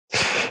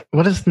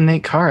What is the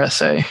Nate Carr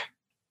essay?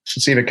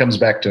 Let's see if it comes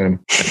back to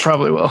him. It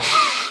probably will.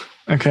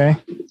 Okay.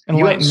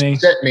 Enlighten me. You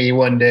upset me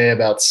one day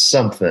about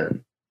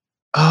something.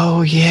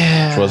 Oh,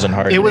 yeah. Which wasn't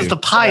hard. It was the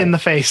pie in the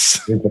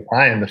face. It was the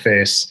pie in the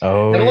face.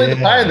 Oh, Not only the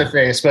pie in the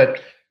face, but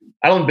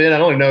I don't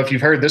even know if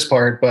you've heard this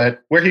part,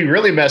 but where he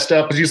really messed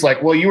up was he's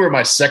like, well, you were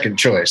my second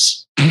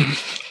choice.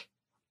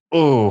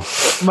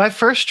 Oof. My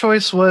first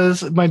choice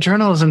was my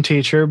journalism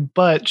teacher,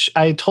 but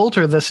I told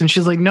her this and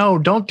she's like, no,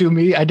 don't do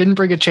me. I didn't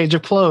bring a change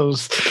of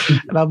clothes.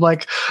 And I'm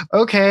like,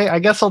 okay, I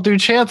guess I'll do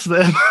Chance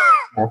then.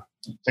 Like,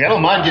 I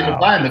don't mind getting a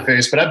pie in the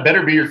face, but I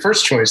better be your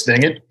first choice,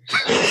 dang it.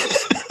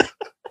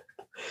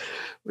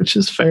 Which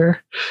is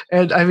fair.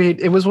 And I mean,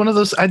 it was one of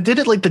those, I did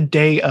it like the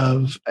day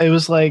of. It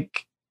was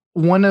like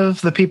one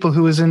of the people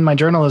who was in my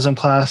journalism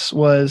class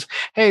was,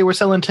 hey, we're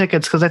selling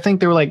tickets. Cause I think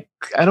they were like,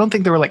 I don't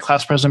think they were like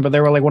class president, but they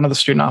were like one of the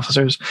student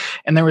officers.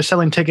 And they were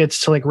selling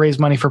tickets to like raise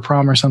money for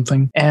prom or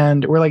something.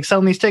 And we're like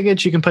selling these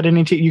tickets. You can put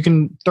you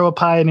can throw a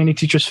pie in any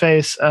teacher's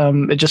face.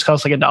 It just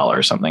costs like $1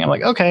 or something. I'm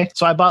like, okay.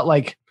 So I bought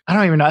like, I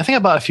don't even know. I think I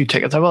bought a few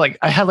tickets.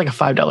 I had like a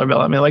 $5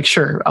 bill. I mean, like,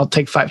 sure, I'll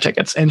take 5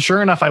 tickets. And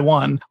sure enough, I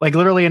won. Like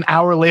literally an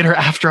hour later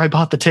after I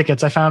bought the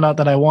tickets, I found out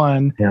that I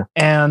won. Yeah.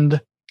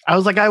 And I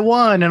was like, I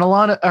won. And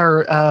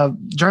our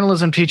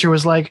journalism teacher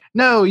was like,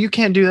 no, you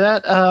can't do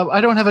that.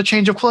 I don't have a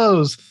change of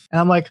clothes.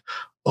 And I'm like,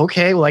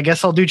 okay, well, I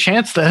guess I'll do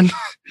Chance then.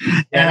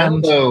 Yeah, I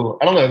don't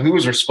know who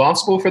was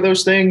responsible for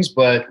those things,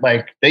 but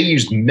like they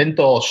used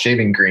menthol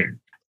shaving cream.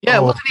 Yeah,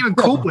 it wasn't even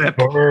Cool Whip.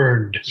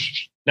 Burned.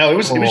 No, it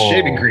was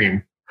shaving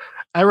cream.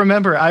 I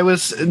remember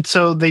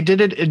so they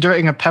did it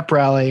during a pep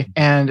rally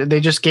and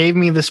they just gave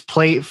me this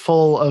plate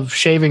full of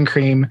shaving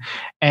cream.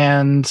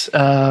 And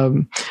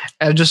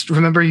I just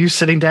remember you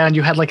sitting down,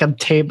 you had like a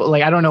table,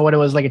 like, I don't know what it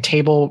was, like a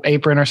table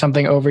apron or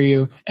something over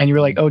you. And you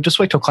were like, oh, just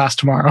wait till class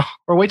tomorrow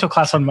or wait till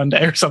class on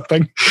Monday or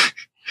something.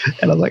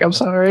 And I was like, I'm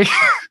sorry.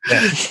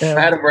 Yeah. Yeah.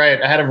 I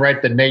had him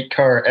write the Nate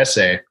Carr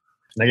essay.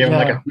 And I gave him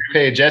like a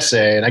 3-page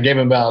essay and I gave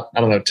him about,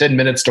 10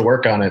 minutes to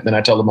work on it. Then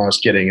I told him I was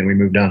kidding and we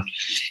moved on.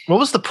 What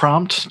was the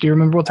prompt? Do you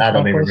remember what the prompt was?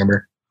 I don't even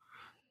remember.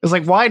 It was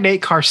like, why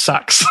Nate Carr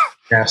sucks.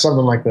 Yeah,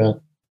 something like that.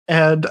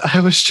 And I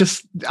was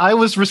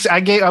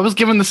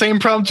given the same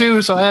prompt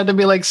too. So I had to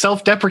be like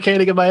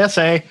self-deprecating in my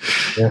essay.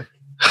 Yeah.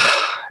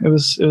 It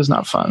was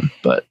not fun,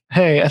 but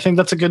hey, I think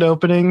that's a good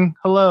opening.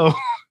 Hello.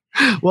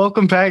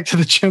 Welcome back to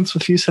the Chimps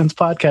with Few Cents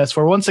podcast,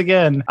 where once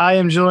again, I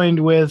am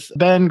joined with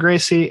Ben,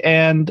 Gracie,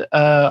 and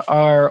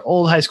our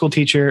old high school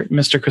teacher,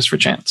 Mr. Christopher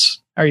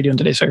Chance. How are you doing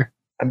today, sir?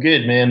 I'm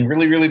good, man.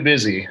 Really, really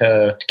busy.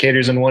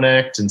 Decatur's in one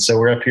act, and so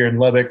we're up here in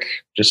Lubbock,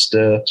 just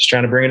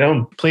trying to bring it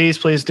home. Please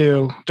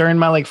do. During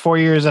my 4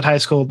 years at high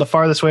school, the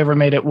farthest we ever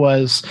made it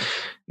was.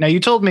 Now,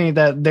 you told me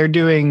that they're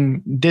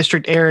doing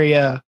district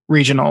area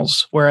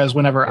regionals, whereas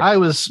whenever I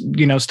was,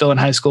 still in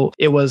high school,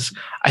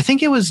 I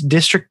think it was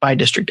district by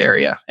district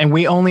area, and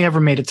we only ever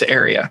made it to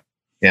area.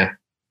 Yeah.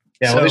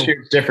 Yeah. Well, this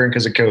year it's different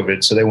because of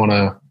COVID, so they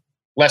want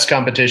less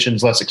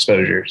competitions, less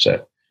exposure.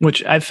 So.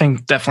 Which I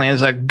think definitely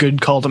is a good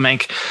call to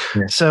make.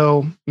 Yeah.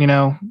 So,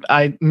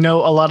 I know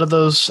a lot of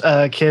those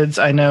kids.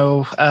 I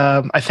know,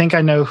 I think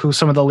I know who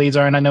some of the leads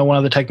are, and I know one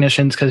of the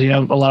technicians because, a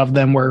lot of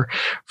them were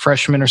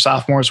freshmen or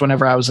sophomores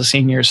whenever I was a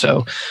senior.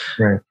 So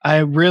right. I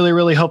really,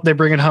 really hope they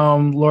bring it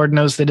home. Lord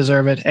knows they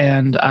deserve it.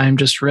 And I'm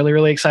just really,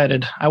 really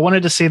excited. I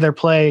wanted to see their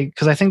play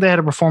because I think they had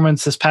a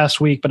performance this past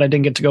week, but I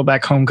didn't get to go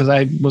back home because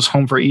I was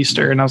home for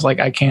Easter. And I was like,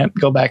 I can't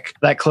go back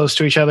that close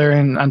to each other.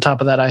 And on top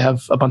of that, I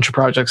have a bunch of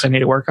projects I need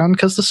to work on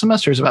because the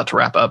semester is about to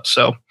wrap up.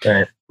 So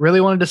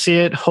really wanted to see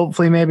it.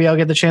 Hopefully maybe I'll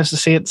get the chance to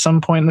see it at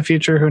some point in the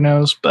future. Who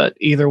knows? But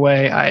either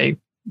way, I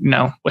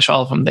wish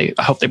all of them,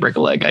 I hope they break a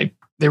leg.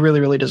 They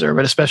really, really deserve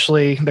it,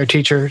 especially their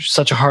teacher,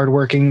 such a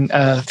hardworking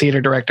theater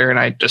director. And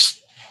I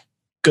just,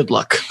 good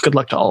luck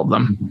to all of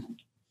them.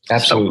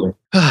 Absolutely.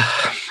 So,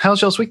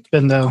 how's y'all's week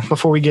been though,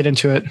 before we get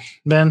into it?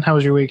 Ben, how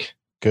was your week?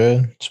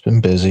 Good. It's been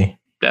busy.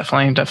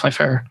 Definitely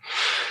fair.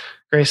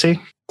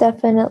 Gracie?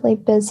 Definitely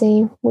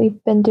busy.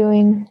 We've been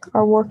doing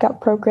our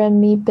workout program,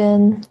 me,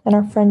 Ben, and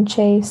our friend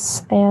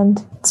Chase,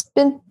 and it's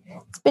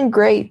been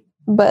great,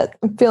 but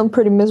I'm feeling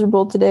pretty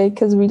miserable today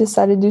because we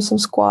decided to do some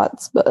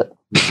squats, but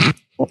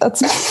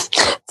that's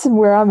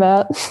where I'm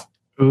at.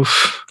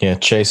 Oof. Yeah,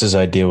 Chase's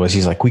idea was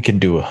he's like, we can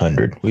do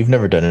 100. We've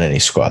never done any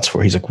squats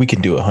before. He's like, we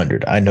can do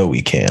 100. I know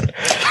we can.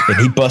 And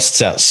he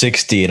busts out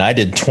 60, and I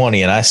did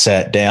 20, and I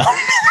sat down.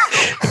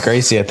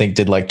 Gracie, I think,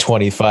 did like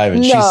 25.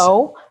 And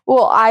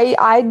Well,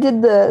 I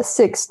did the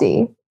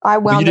 60. I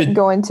wound up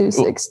going to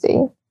 60.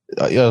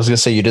 I was going to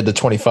say you did the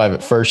 25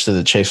 at first, and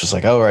the Chase was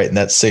like, all right, and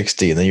that's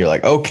 60. And then you're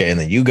like, okay. And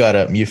then you got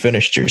up and you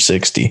finished your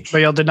 60.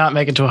 But y'all did not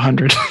make it to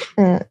 100.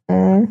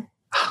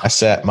 I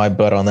sat my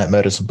butt on that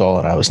medicine ball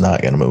and I was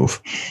not going to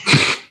move.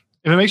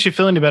 If it makes you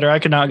feel any better, I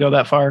could not go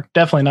that far.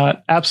 Definitely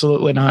not.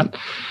 Absolutely not.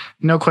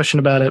 No question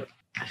about it.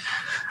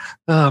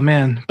 Oh,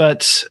 man.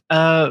 But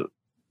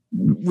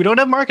we don't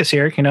have Marcus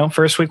here,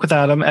 first week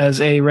without him as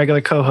a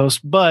regular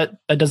co-host, but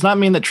that does not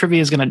mean that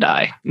trivia is going to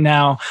die.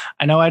 Now,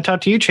 I know I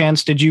talked to you,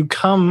 Chance. Did you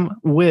come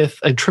with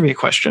a trivia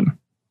question?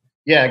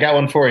 Yeah, I got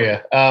one for you.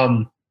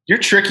 You're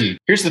tricky.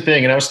 Here's the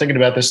thing, and I was thinking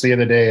about this the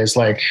other day, is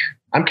like,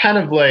 I'm kind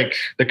of like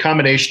the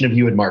combination of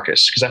you and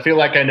Marcus, because I feel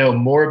like I know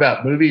more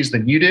about movies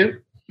than you do,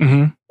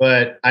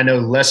 but I know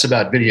less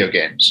about video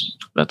games.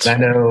 I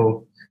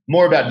know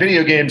more about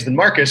video games than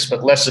Marcus,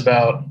 but less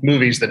about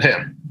movies than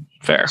him.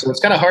 Fair. So it's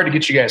kind of hard to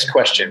get you guys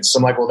questions. So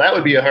I'm like, well, that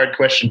would be a hard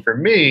question for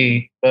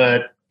me,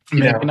 but I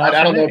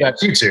don't know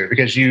about you two,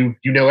 because you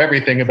know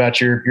everything about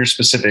your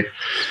specific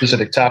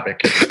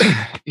topic.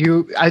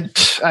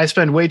 I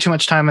spend way too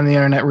much time on the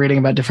internet reading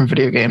about different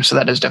video games, so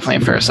that is definitely a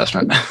fair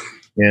assessment.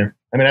 Yeah,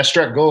 I mean, I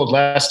struck gold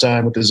last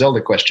time with the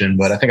Zelda question,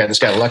 but I think I just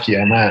got lucky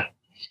on that.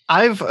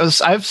 I've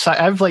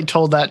like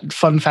told that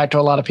fun fact to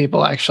a lot of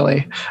people,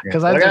 actually,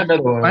 because I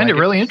find it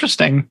really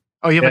interesting.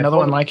 Oh, you have another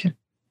one like it?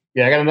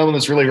 Yeah, I got another one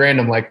that's really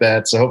random like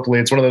that. So hopefully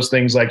it's one of those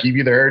things like you've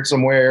either heard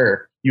somewhere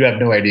or you have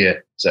no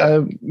idea.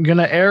 So I'm going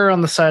to err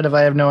on the side of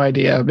I have no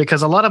idea,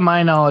 because a lot of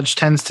my knowledge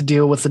tends to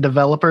deal with the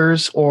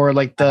developers or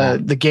like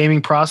the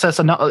gaming process.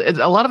 And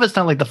a lot of it's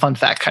not like the fun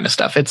fact kind of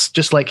stuff. It's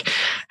just like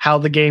how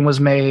the game was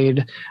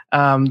made,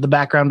 the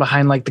background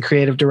behind like the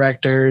creative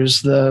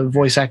directors, the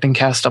voice acting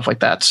cast, stuff like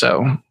that.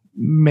 So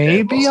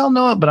maybe I'll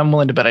know it, but I'm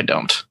willing to bet I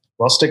don't.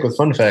 Well, I'll stick with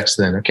fun facts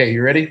then. Okay,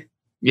 you ready?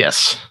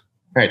 Yes.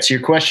 All right, so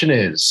your question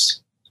is,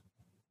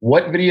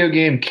 what video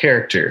game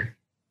character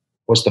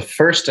was the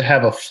first to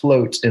have a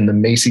float in the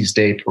Macy's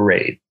Day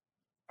Parade?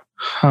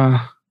 Huh.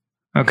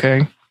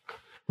 Okay.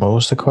 What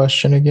was the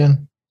question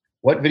again?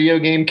 What video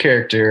game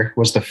character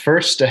was the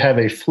first to have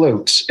a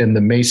float in the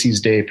Macy's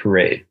Day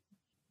Parade?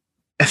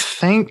 I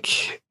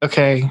think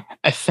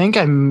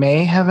I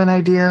may have an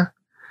idea.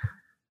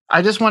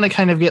 I just want to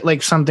kind of get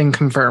like something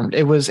confirmed.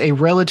 It was a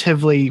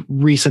relatively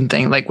recent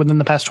thing, like within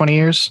the past 20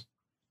 years.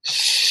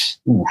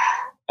 Ooh.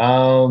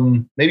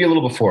 Maybe a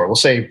little before. We'll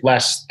say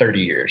last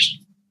 30 years.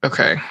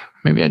 Okay.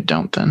 Maybe I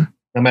don't then.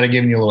 I might have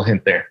given you a little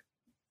hint there.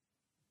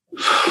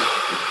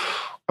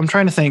 I'm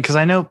trying to think, because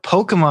I know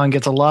Pokemon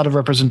gets a lot of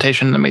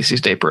representation in the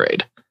Macy's Day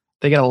Parade.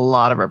 They get a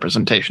lot of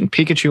representation.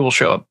 Pikachu will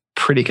show up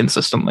pretty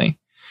consistently.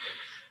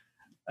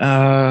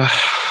 I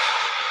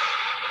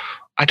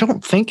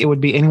don't think it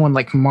would be anyone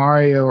like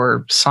Mario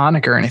or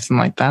Sonic or anything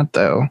like that,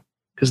 though,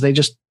 because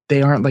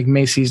they aren't like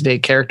Macy's Day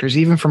characters.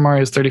 Even for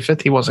Mario's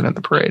 35th, he wasn't at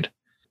the parade.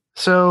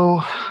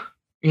 So,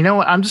 you know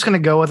what? I'm just going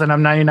to go with it.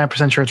 I'm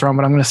 99% sure it's wrong,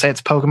 but I'm going to say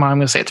it's Pokemon. I'm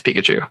going to say it's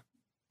Pikachu.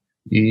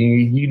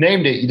 You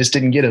named it. You just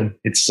didn't get him.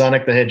 It's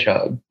Sonic the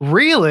Hedgehog.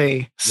 Really?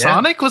 Yeah.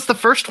 Sonic was the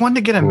first one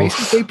to get a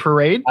Macy's Day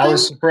Parade? I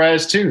was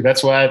surprised too.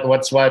 That's why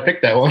I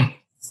picked that one.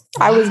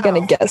 I was going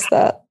to guess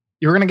that.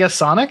 You were going to guess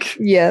Sonic?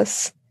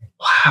 Yes.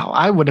 Wow.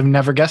 I would have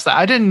never guessed that.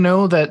 I didn't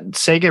know that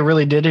Sega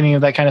really did any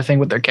of that kind of thing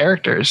with their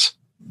characters.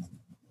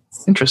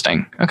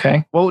 Interesting.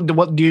 Okay. Well,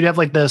 what do you have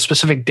like the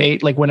specific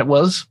date, like when it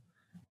was?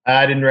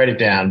 I didn't write it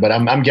down, but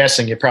I'm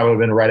guessing it probably would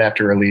have been right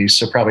after release.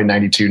 So probably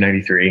 92,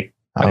 93.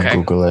 I'll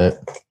Google it.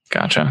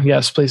 Gotcha.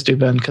 Yes, please do,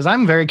 Ben, because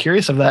I'm very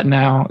curious of that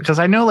now. Because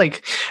I know,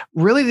 like,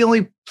 really the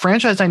only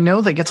franchise I know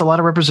that gets a lot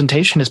of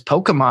representation is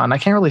Pokemon. I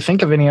can't really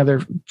think of any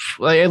other,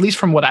 at least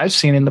from what I've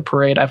seen in the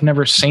parade. I've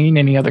never seen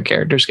any other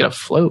characters get a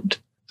float.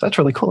 So that's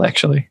really cool,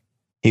 actually.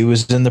 He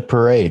was in the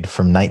parade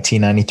from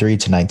 1993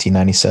 to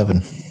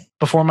 1997.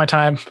 Before my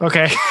time.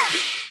 Okay.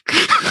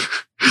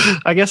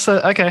 I guess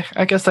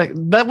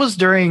that was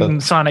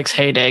during Sonic's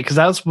heyday, because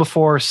that was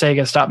before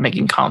Sega stopped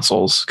making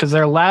consoles, because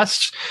their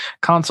last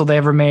console they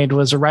ever made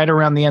was right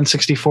around the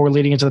N64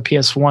 leading into the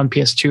PS1,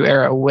 PS2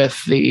 era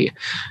with the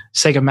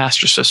Sega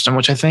Master System,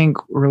 which I think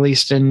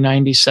released in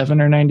 97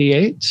 or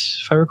 98,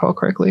 if I recall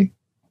correctly.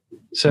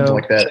 So something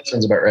like that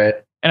sounds about right.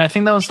 And I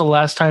think that was the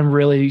last time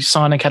really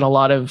Sonic had a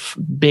lot of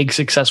big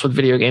success with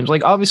video games.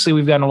 Like, obviously,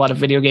 we've gotten a lot of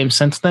video games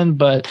since then,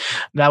 but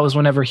that was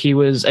whenever he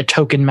was a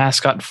token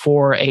mascot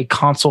for a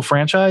console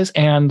franchise.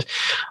 And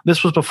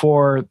this was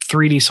before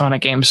 3D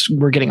Sonic games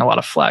were getting a lot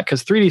of flack,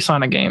 because 3D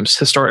Sonic games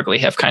historically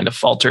have kind of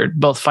faltered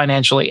both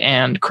financially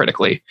and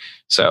critically.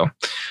 So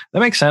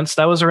that makes sense.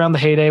 That was around the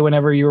heyday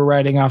whenever you were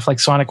writing off like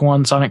Sonic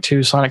 1, Sonic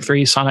 2, Sonic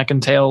 3, Sonic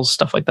and Tails,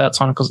 stuff like that,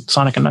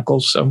 Sonic and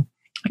Knuckles. So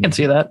I can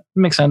see that. It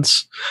makes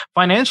sense.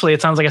 Financially,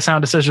 it sounds like a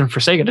sound decision for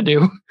Sega to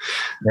do.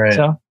 Right.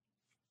 So,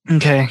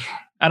 okay.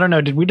 I don't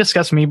know. Did we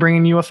discuss me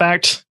bringing you a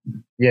fact?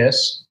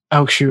 Yes.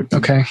 Oh, shoot.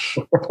 Okay.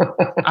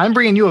 I'm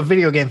bringing you a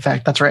video game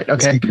fact. That's right.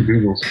 Okay.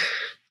 I'm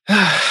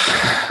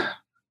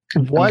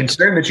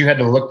concerned that you had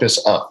to look this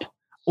up.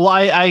 Well,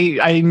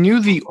 I knew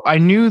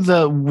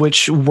the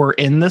which were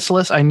in this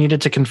list. I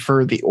needed to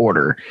confer the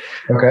order.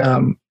 Okay.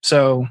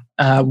 So,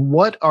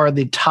 what are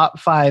the top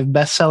 5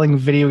 best-selling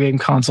video game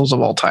consoles of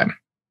all time?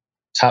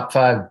 Top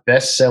 5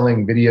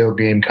 best-selling video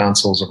game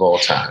consoles of all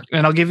time.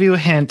 And I'll give you a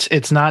hint.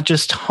 It's not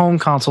just home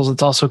consoles.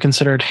 It's also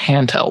considered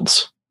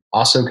handhelds.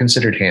 Also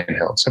considered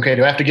handhelds. Okay.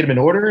 Do I have to get them in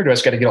order, or do I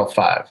just got to get all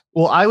 5?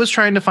 Well, I was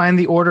trying to find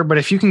the order, but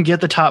if you can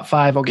get the top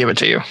 5, I'll give it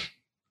to you.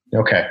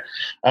 Okay.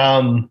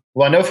 Well,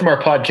 I know from our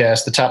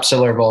podcast, the top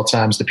seller of all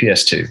time is the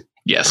PS2.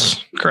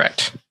 Yes,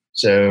 correct.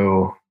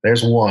 So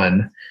there's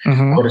one.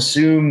 Mm-hmm. I would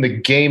assume the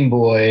Game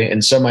Boy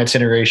in some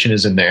iteration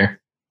is in there.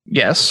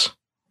 Yes.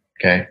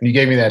 Okay. You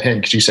gave me that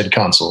hint because you said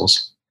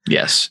consoles.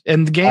 Yes,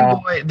 and the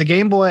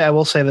Game Boy. I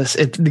will say this: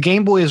 the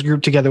Game Boy is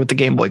grouped together with the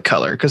Game Boy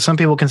Color because some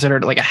people consider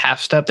it like a half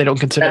step. They don't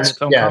consider it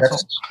its own console.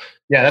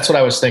 That's what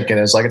I was thinking.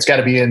 Is like it's got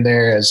to be in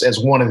there as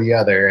one or the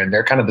other, and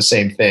they're kind of the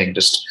same thing.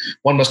 Just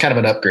one was kind of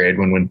an upgrade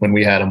when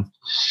we had them.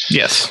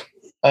 Yes.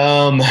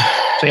 So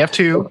you have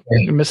two.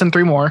 Okay. You're missing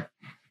three more.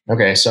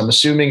 Okay, so I'm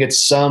assuming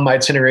it's some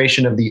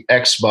iteration of the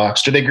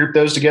Xbox. Do they group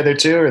those together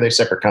too, or are they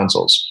separate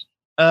consoles?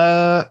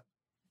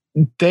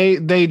 They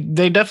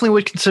definitely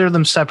would consider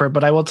them separate,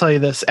 but I will tell you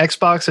this: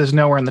 Xbox is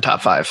nowhere in the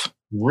top 5.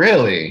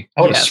 Really?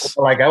 I would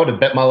have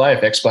bet my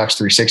life Xbox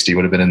 360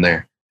 would have been in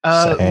there.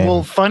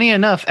 Well, funny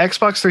enough,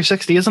 Xbox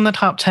 360 is in the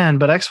top 10,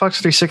 but Xbox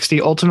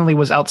 360 ultimately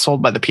was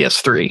outsold by the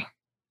PS3.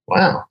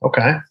 Wow.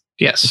 Okay.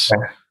 Yes.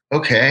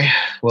 Okay.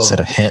 Well, is that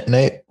a hint,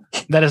 Nate?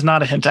 That is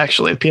not a hint.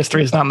 Actually, the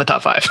PS3 is not in the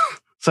top 5.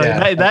 So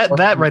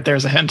that right there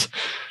is a hint.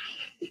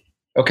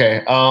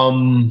 Okay.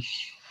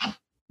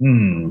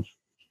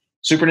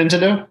 Super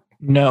Nintendo?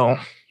 No.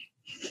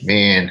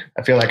 Man,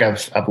 I feel like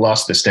I've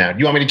lost this down.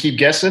 You want me to keep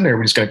guessing, or are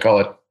we just going to call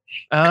it?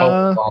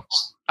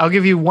 I'll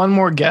give you one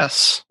more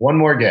guess. One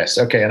more guess.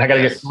 Okay, and I got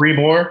to get 3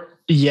 more?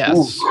 Yes.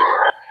 Ooh.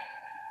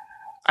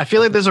 I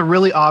feel like there's a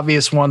really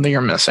obvious one that you're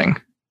missing.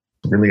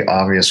 Really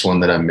obvious one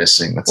that I'm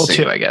missing. Let's see.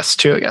 2, I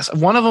guess.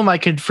 One of them I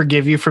could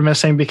forgive you for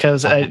missing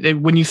because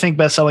when you think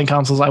best-selling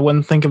consoles, I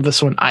wouldn't think of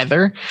this one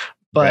either.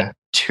 But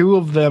 2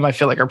 of them I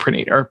feel like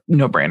are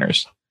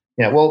no-brainers.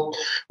 Yeah, well,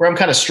 where I'm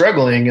kind of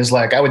struggling is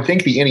like I would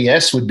think the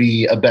NES would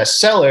be a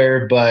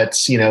bestseller, but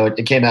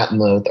it came out in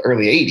the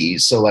early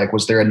 80s. So like,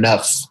 was there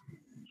enough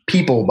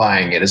people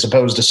buying it as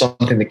opposed to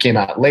something that came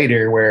out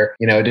later where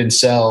it didn't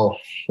sell,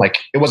 like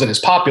it wasn't as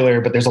popular,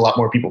 but there's a lot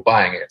more people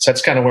buying it. So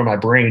that's kind of where my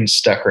brain's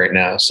stuck right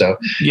now. So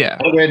yeah,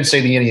 I'll go ahead and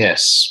say the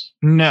NES.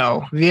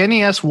 No, the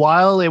NES,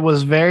 while it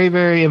was very,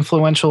 very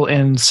influential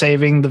in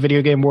saving the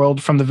video game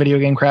world from the video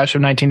game crash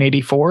of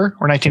 1984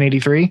 or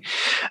 1983,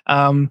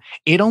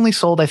 it only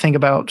sold, I think,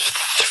 about,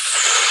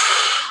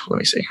 let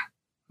me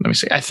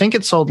see. I think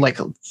it sold like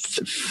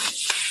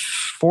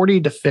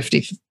 40 to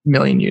 50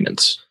 million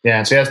units.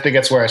 Yeah, so I think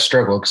that's where I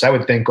struggle because I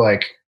would think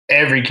like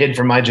every kid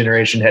from my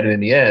generation had an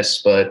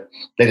NES, but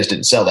they just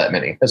didn't sell that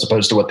many as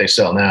opposed to what they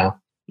sell now.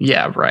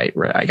 Yeah, right.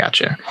 I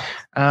gotcha.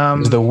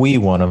 Is the Wii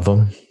one of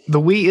them? The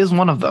Wii is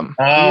one of them.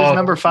 Wii is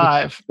number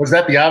 5. Was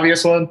that the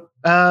obvious one?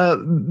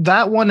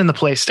 That one in the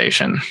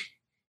PlayStation.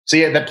 So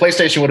yeah, that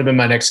PlayStation would have been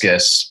my next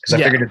guess because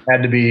I figured it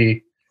had to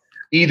be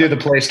either the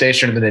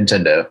PlayStation or the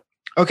Nintendo.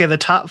 Okay, the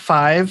top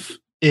 5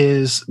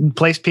 is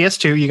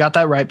PS2. You got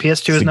that right.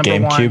 PS2 is number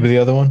GameCube 1. GameCube the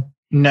other one?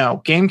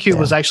 No, GameCube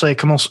was actually a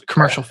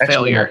commercial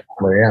failure.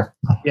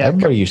 Yeah,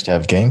 everybody used to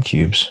have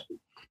GameCubes.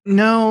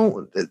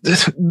 No,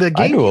 the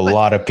I knew a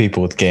lot of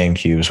people with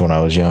GameCubes when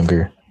I was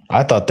younger.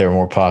 I thought they were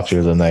more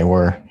popular than they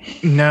were.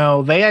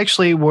 No, they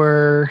actually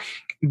were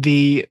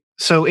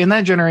so in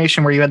that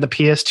generation where you had the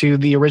PS2,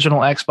 the original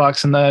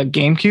Xbox, and the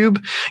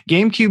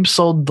GameCube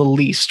sold the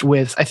least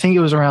with, I think it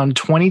was around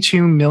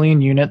 22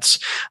 million units.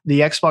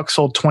 The Xbox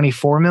sold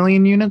 24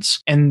 million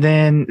units. And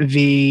then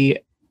the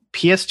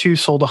PS2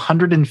 sold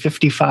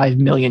 155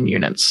 million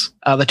units.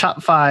 The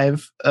top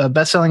 5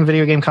 best-selling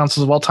video game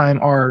consoles of all time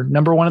are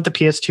number 1 at the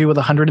PS2 with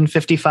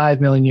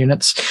 155 million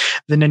units.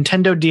 The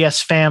Nintendo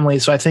DS family,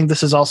 so I think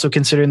this is also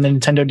considered the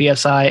Nintendo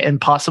DSi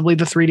and possibly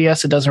the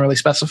 3DS. It doesn't really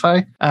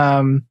specify.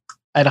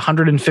 At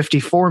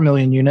 154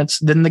 million units.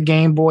 Then the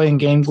Game Boy and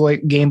Game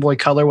Boy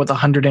Color with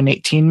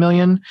 118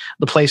 million.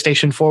 The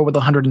PlayStation 4 with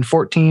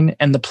 114,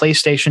 and the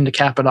PlayStation to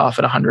cap it off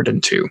at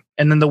 102.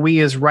 And then the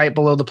Wii is right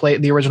below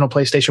the original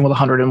PlayStation with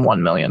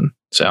 101 million.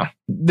 So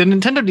the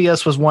Nintendo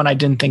DS was one I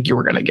didn't think you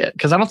were going to get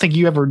because I don't think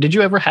did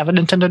you ever have a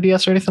Nintendo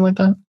DS or anything like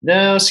that?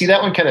 No, see,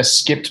 that one kind of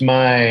skipped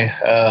my,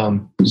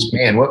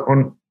 what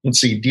one?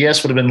 Let's see,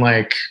 DS would have been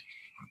like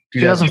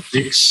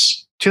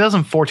 2006?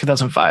 2004,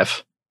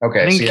 2005.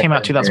 Okay. I think it came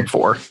out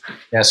 2004.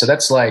 Yeah, so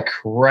that's like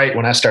right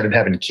when I started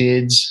having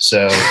kids.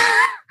 So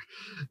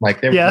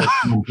like there was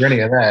any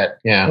of that.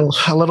 Yeah.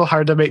 A little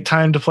hard to make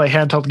time to play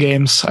handheld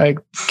games. I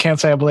can't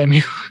say I blame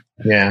you.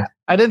 Yeah.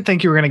 I didn't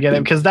think you were going to get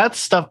it because that's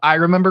stuff I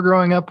remember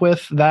growing up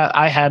with. That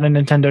I had a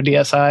Nintendo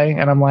DSi,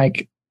 and I'm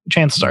like,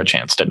 chances are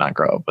Chance did not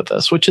grow up with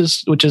this, which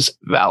is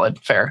valid,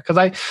 fair. Because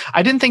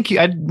I didn't think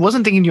I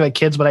wasn't thinking you had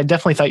kids, but I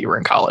definitely thought you were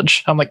in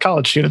college. I'm like,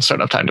 college students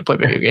don't have time to play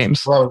video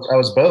games. Well, I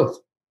was both.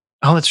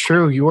 Oh, that's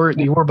true. You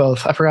were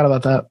both. I forgot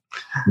about that.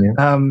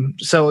 Yeah.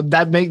 So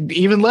that made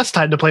even less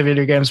time to play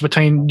video games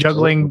between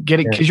juggling,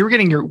 because you were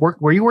getting your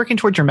work. Were you working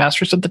towards your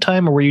master's at the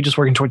time, or were you just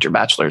working towards your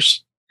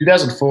bachelor's?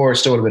 2004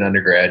 still would have been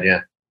undergrad.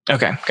 Yeah.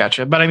 Okay,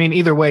 gotcha. But I mean,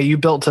 either way, you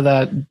built to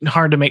that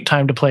hard to make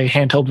time to play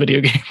handheld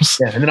video games.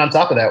 Yeah, and then on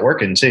top of that,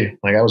 working too.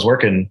 Like I was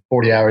working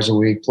 40 hours a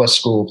week plus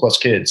school plus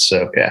kids.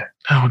 So yeah.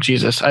 Oh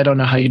Jesus, I don't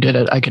know how you did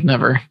it. I could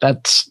never.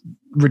 That's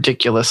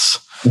ridiculous.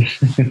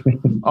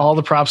 All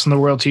the props in the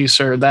world to you,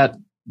 sir. That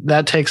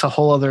takes a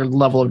whole other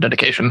level of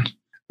dedication.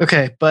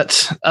 Okay,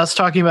 but us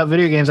talking about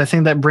video games, I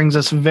think that brings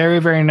us very,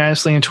 very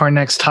nicely into our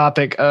next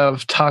topic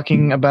of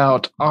talking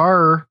about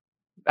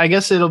I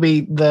guess it'll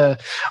be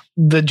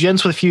the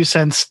Gents with Few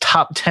Cents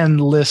top 10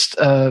 list,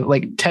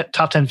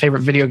 top 10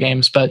 favorite video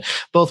games, but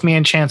both me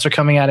and Chance are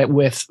coming at it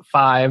with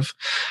 5.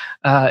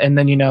 And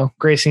then,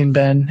 Gracie and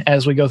Ben,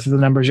 as we go through the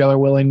numbers, y'all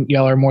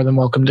are more than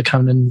welcome to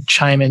come and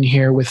chime in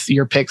here with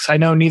your picks. I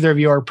know neither of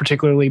you are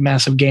particularly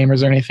massive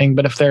gamers or anything,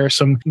 but if there are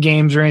some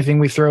games or anything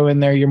we throw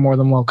in there, you're more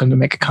than welcome to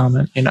make a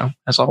comment,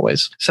 as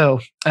always. So,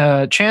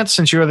 Chance,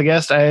 since you're the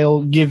guest,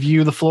 I'll give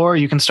you the floor.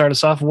 You can start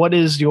us off. What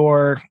is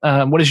your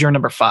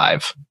number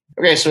 5?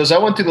 Okay, so as I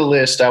went through the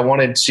list, I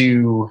wanted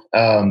to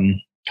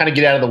kind of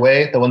get out of the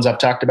way, the ones I've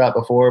talked about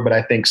before, but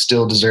I think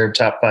still deserve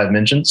top 5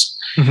 mentions.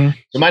 Mm-hmm.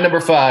 So my number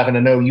 5, and I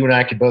know you and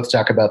I could both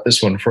talk about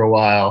this one for a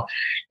while,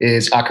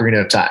 is Ocarina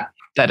of Time.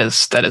 That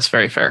is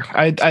very fair.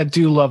 I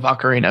do love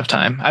Ocarina of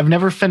Time. I've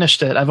never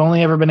finished it. I've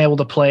only ever been able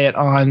to play it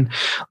on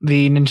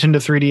the Nintendo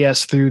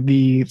 3DS through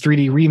the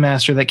 3D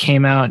remaster that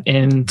came out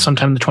in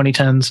sometime in the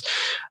 2010s.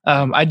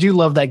 I do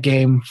love that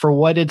game for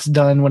what it's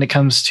done when it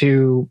comes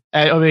to,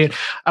 I mean,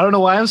 I don't know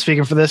why I'm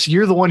speaking for this.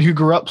 You're the one who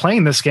grew up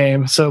playing this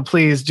game. So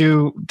please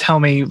do tell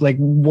me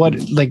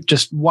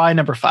just why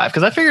number 5?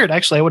 Because I figured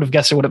actually I would have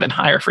guessed it would have been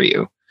higher for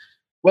you.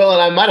 Well,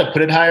 and I might have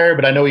put it higher,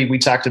 but I know we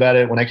talked about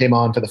it when I came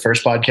on for the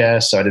first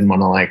podcast, so I didn't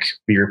want to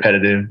be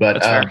repetitive.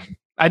 But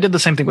I did the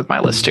same thing with my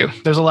list too.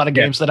 There's a lot of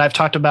games that I've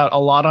talked about a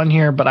lot on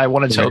here, but I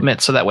wanted to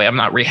omit so that way I'm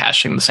not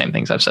rehashing the same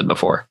things I've said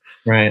before.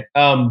 Right.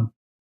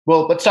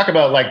 Well, let's talk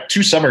about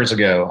 2 summers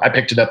ago. I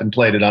picked it up and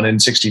played it on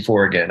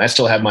N64 again. I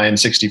still have my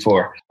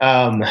N64,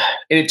 and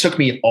it took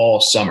me all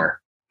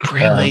summer.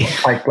 Really?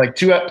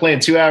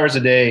 Playing 2 hours a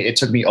day. It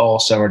took me all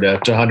summer to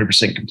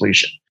 100%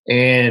 completion.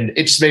 And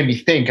it just made me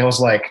think. I was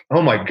like,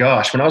 oh my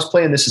gosh, when I was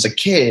playing this as a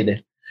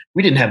kid,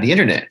 we didn't have the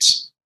internet.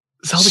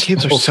 Zelda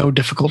games are so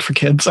difficult for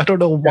kids. I don't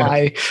know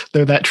why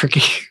they're that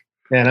tricky.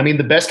 And I mean,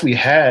 the best we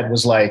had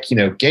was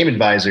Game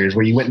Advisors,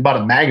 where you went and bought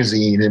a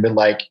magazine and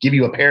would give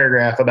you a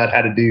paragraph about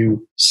how to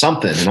do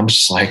something. And I'm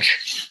just like,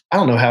 I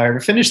don't know how I ever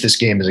finished this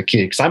game as a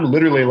kid, because I'm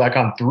literally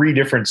on 3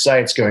 different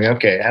sites going,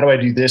 okay, how do I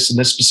do this in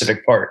this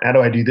specific part? How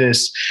do I do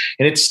this?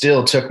 And it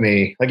still took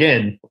me,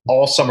 again,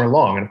 all summer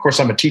long. And of course,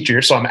 I'm a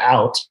teacher, so I'm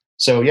out.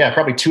 So yeah,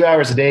 probably 2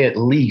 hours a day at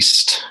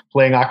least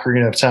playing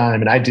Ocarina of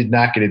Time. And I did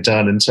not get it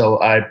done until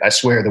I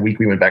swear the week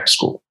we went back to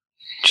school.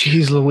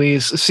 Jeez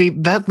Louise. See,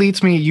 that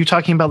leads me, you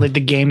talking about the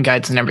game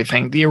guides and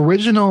everything. The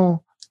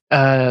original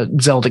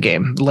Zelda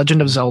game,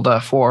 Legend of Zelda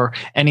for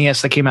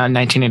NES that came out in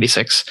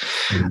 1986.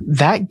 Mm-hmm.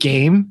 That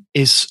game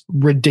is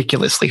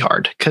ridiculously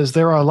hard because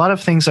there are a lot of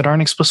things that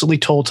aren't explicitly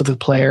told to the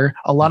player.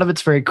 A lot of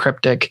it's very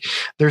cryptic.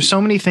 There's so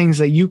many things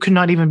that you could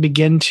not even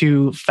begin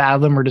to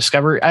fathom or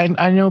discover. I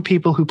know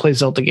people who play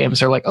Zelda games.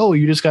 They're like, oh,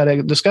 you just got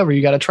to discover.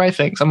 You got to try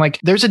things. I'm like,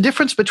 there's a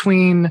difference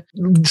between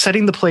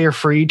setting the player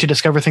free to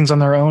discover things on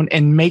their own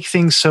and make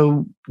things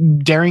so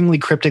daringly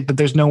cryptic that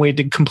there's no way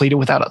to complete it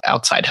without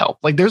outside help.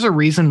 There's a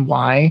reason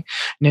why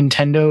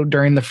Nintendo,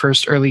 during the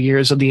first early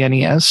years of the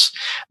NES,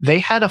 they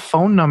had a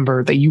phone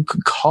number that you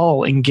could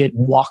call and get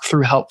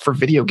walkthrough help for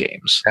video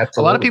games.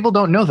 Absolutely. A lot of people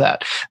don't know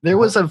that. There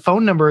was a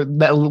phone number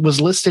that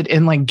was listed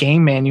in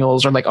game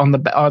manuals or on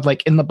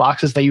the in the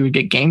boxes that you would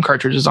get game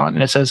cartridges on,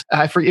 and it says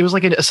it was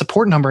a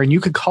support number, and you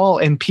could call,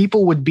 and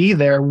people would be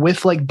there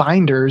with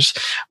binders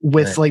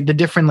with the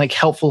different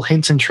helpful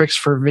hints and tricks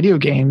for video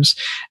games,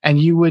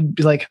 and you would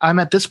be like, I'm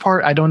at this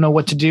part, I don't know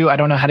what to do, I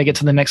don't know how to get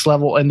to the next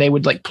level, and they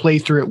would play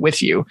through it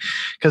with you,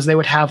 because they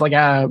would have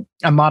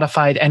a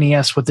modified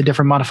NES with the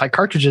different modified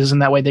cartridges,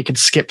 and that way they could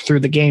skip through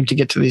the game to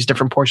get to these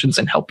different portions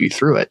and help you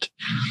through it.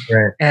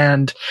 Right.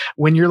 And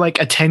when you're a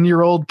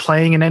 10-year-old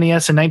playing an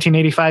NES in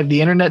 1985,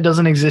 the internet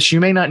doesn't exist. You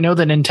may not know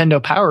that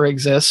Nintendo Power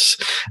exists.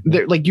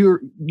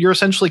 You're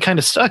essentially kind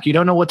of stuck. You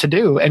don't know what to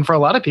do. And for a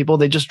lot of people,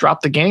 they just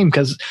drop the game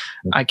because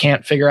I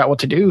can't figure out what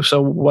to do.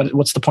 So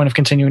what's the point of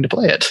continuing to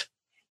play it?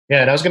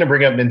 Yeah, and I was going to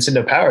bring up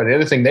Nintendo Power. The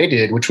other thing they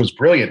did, which was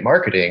brilliant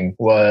marketing,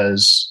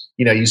 was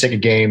you take a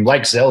game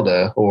like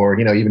Zelda or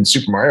even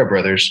Super Mario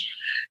Brothers,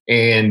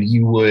 and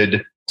you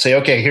would say,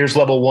 okay, here's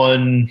level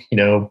 1,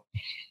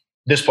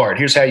 this part,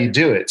 here's how you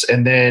do it,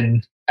 and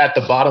then at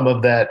the bottom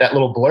of that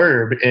little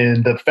blurb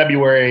in the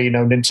February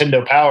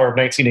Nintendo Power of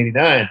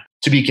 1989,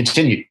 to be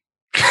continued.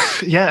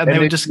 Yeah, and they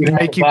would just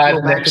make you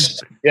go back.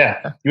 You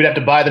would have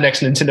to buy the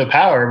next Nintendo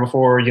Power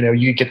before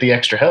you get the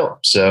extra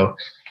help. So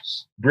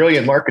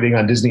brilliant marketing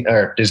on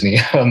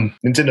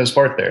Nintendo's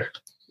part there.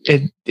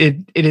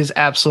 It is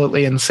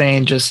absolutely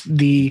insane. Just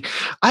it's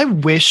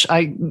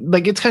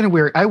kind of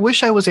weird. I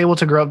wish I was able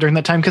to grow up during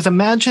that time, because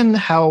imagine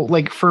how,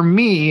 for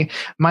me,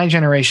 my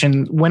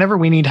generation, whenever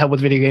we need help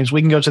with video games, we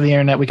can go to the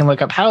internet, we can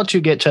look up how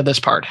to get to this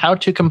part, how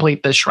to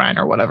complete this shrine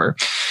or whatever.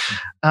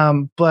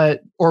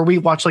 Or we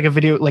watch a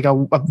video,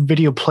 a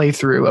video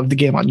playthrough of the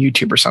game on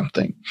YouTube or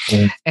something.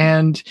 Mm.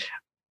 And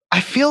I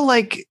feel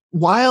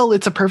while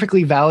it's a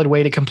perfectly valid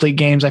way to complete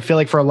games, I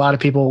feel for a lot of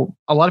people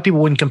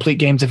wouldn't complete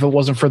games if it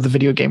wasn't for the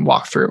video game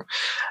walkthrough.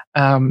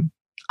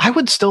 I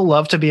would still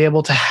love to be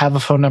able to have a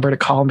phone number to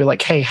call and be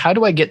like, hey, how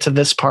do I get to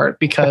this part?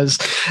 Because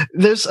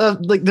there's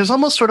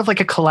almost sort of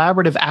like a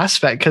collaborative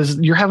aspect, because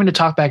you're having to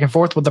talk back and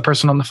forth with the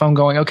person on the phone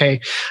going,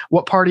 okay,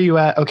 what part are you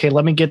at? Okay,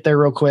 let me get there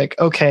real quick.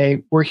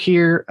 Okay, we're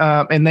here.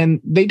 And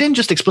then they didn't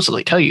just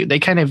explicitly tell you, they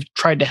kind of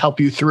tried to help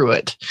you through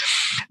it.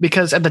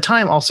 Because at the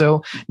time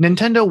also,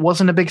 Nintendo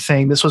wasn't a big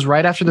thing. This was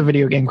right after the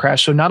video game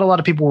crash. So not a lot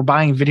of people were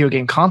buying video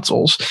game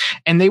consoles,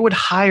 and they would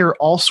hire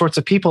all sorts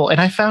of people. And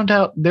I found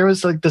out there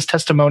was like this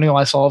testimonial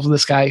I saw of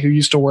this guy who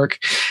used to work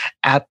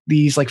at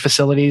these like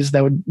facilities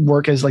that would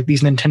work as like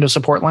these Nintendo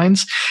support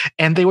lines.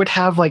 And they would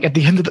have like at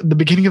the end of the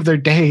beginning of their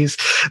days,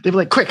 they'd be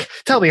like, quick,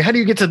 tell me, how do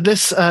you get to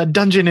this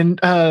dungeon in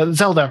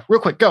Zelda?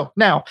 Real quick, go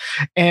now.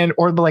 And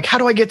or like, how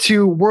do I get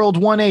to World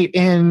 1-8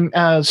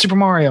 in Super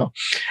Mario?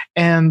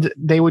 And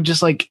they would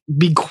just like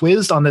be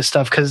quizzed on this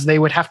stuff, because they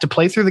would have to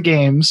play through the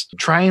games,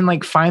 try and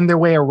like find their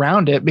way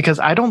around it, because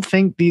I don't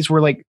think these were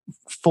like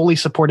fully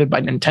supported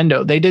by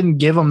Nintendo. They didn't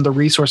give them the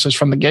resources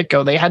from the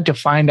get-go. They had to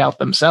find out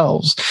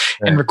themselves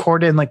and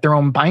record it in like their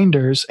own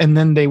binders. And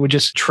then they would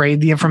just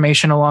trade the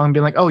information along and be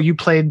like, oh, you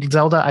played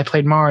Zelda, I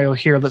played Mario.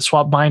 Here, let's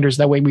swap binders.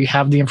 That way we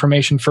have the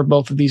information for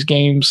both of these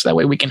games. That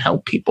way we can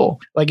help people.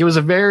 Like, it was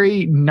a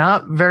very,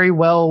 not very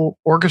well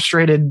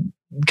orchestrated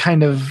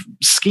kind of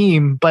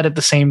scheme, but at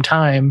the same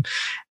time,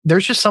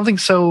 there's just something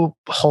so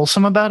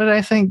wholesome about it.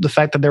 I think the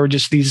fact that there were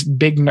just these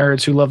big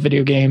nerds who love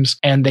video games,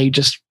 and they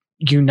just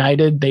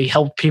united, they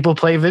helped people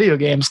play video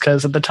games,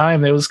 because at the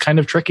time it was kind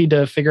of tricky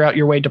to figure out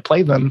your way to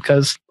play them,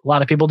 because a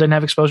lot of people didn't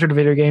have exposure to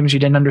video games. You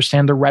didn't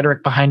understand the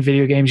rhetoric behind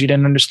video games. You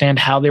didn't understand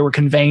how they were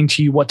conveying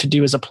to you what to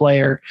do as a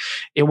player.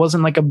 It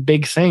wasn't like a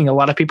big thing. A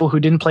lot of people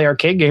who didn't play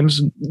arcade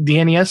games,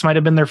 the NES might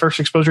have been their first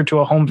exposure to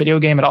a home video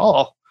game at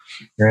all.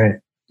 Right.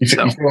 You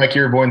feel like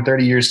you were born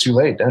 30 years too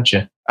late, don't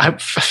you? I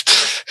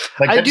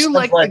do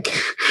like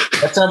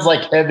that sounds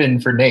like heaven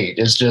for Nate.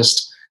 It's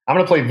just, I'm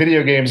going to play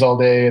video games all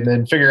day and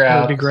then figure out.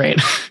 That would be great.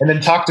 And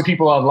then talk to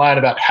people online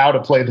about how to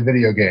play the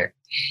video game.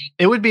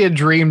 It would be a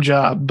dream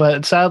job,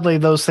 but sadly,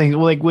 those things,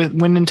 like when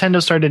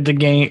Nintendo started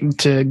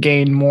to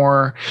gain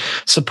more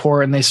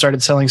support and they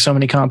started selling so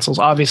many consoles,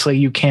 obviously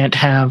you can't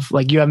have,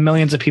 like, you have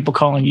millions of people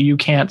calling you. You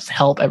can't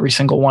help every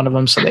single one of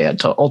them, so they had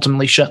to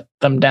ultimately shut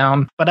them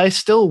down. But I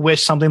still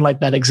wish something like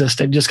that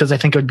existed, just because I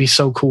think it would be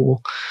so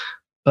cool.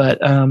 But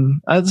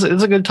it's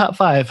a good top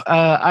 5.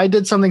 I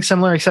did something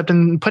similar, except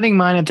in putting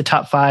mine at the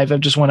top 5, I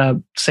just want to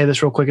say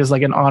this real quick as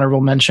like an honorable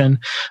mention.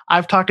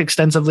 I've talked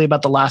extensively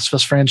about the Last of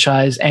Us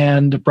franchise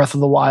and Breath of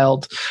the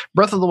Wild.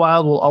 Breath of the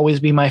Wild will always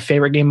be my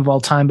favorite game of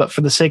all time, but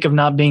for the sake of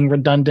not being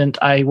redundant,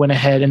 I went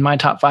ahead and my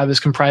top 5 is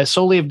comprised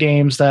solely of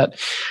games that,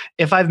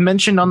 if I've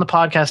mentioned on the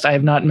podcast, I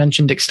have not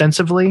mentioned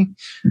extensively.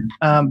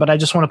 But I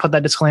just want to put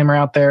that disclaimer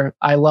out there.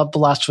 I love the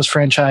Last of Us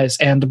franchise,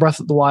 and the Breath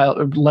of the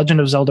Wild,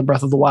 Legend of Zelda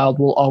Breath of the Wild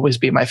will always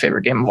be my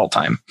favorite game of all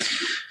time.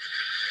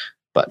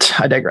 But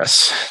I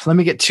digress. Let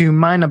me get to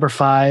my number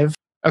 5.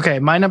 Okay,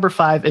 my number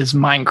 5 is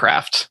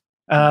Minecraft.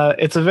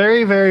 It's a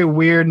very, very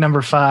weird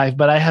number 5,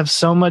 but I have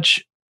so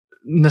much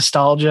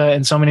nostalgia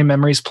and so many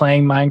memories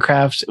playing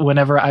Minecraft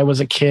whenever I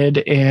was a kid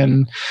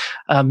in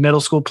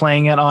middle school,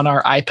 playing it on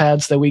our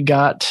iPads that we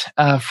got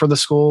for the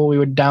school. We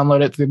would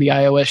download it through the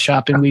iOS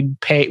shop, and we'd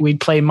play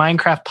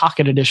Minecraft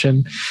Pocket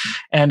Edition.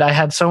 And I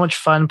had so much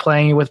fun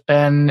playing it with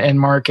Ben and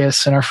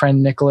Marcus and our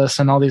friend Nicholas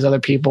and all these other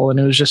people. And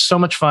it was just so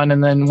much fun.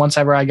 And then once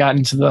ever I got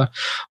into the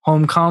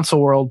home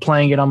console world,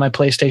 playing it on my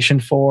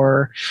PlayStation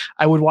 4,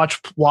 I would watch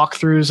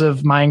walkthroughs of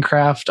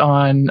Minecraft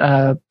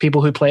on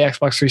people who play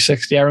Xbox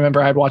 360. I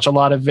remember I'd watch a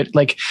lot of it.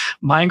 Like,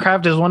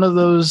 Minecraft is one of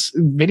those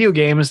video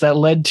games that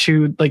led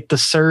to like the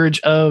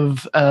surge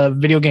of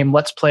video game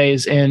Let's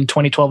Plays in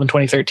 2012 and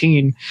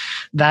 2013,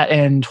 that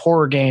and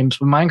horror games.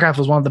 But Minecraft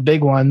was one of the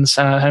big ones.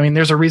 I mean,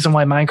 there's a reason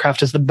why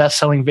Minecraft is the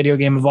best-selling video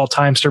game of all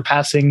time,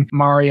 surpassing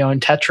Mario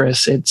and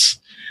Tetris. It's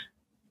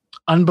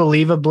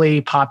unbelievably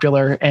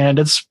popular, and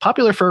it's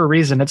popular for a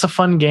reason. It's a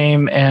fun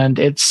game, and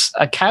it's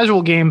a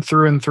casual game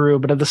through and through,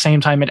 but at the same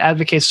time, it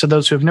advocates to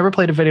those who have never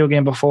played a video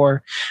game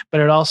before,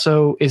 but it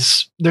also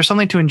is, there's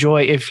something to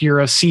enjoy if you're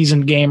a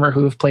seasoned gamer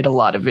who have played a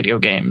lot of video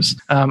games.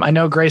 I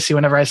know Gracie,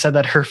 whenever I said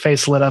that, her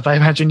face lit up. I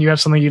imagine you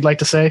have something you'd like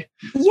to say?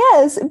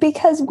 Yes,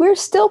 because we're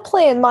still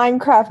playing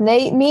Minecraft,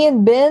 Nate. Me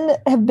and Ben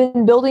have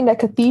been building a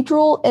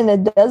cathedral in a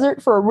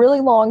desert for a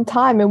really long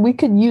time, and we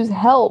could use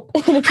help.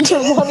 And if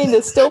you're wanting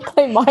to still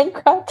play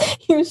Minecraft,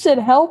 you should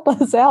help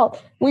us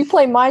out. We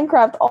play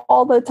Minecraft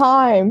all the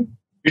time.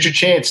 Here's your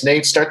chance,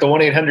 Nate. Start the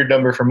 1-800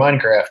 number for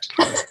Minecraft.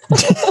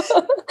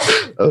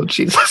 Oh,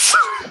 Jesus.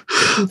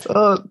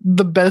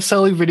 The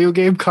best-selling video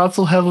game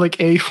console have like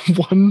a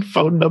one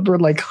phone number,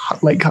 like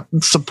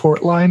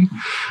support line.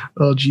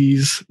 Oh,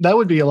 geez. That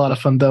would be a lot of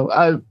fun,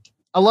 though.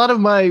 A lot of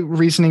my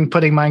reasoning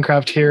putting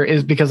Minecraft here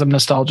is because of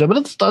nostalgia, but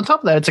it's, on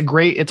top of that,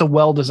 it's a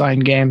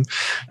well-designed game.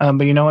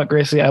 But you know what,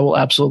 Gracie? I will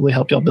absolutely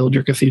help y'all build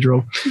your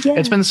cathedral. Yeah.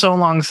 It's been so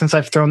long since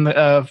I've thrown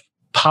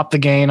popped the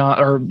game on,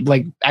 or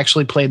like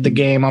actually played the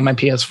game on my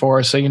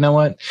PS4. So you know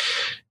what?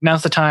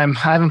 Now's the time.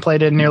 I haven't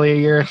played it in nearly a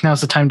year. Now's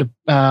the time to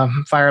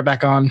fire it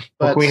back on.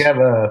 But we have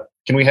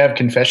Can we have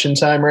confession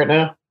time right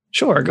now?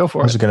 Sure, go for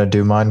it. I was going to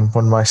do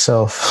one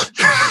myself.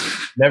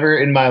 Never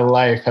in my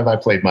life have I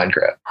played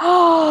Minecraft.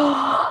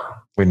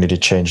 We need to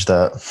change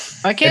that.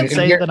 I can't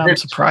say that I'm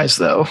surprised,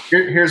 though.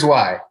 Here's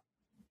why.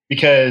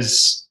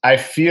 Because I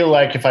feel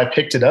like if I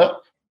picked it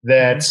up,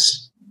 that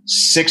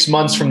 6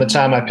 months from the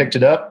time I picked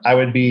it up, I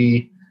would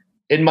be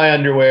in my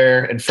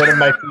underwear, in front of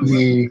my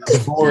TV,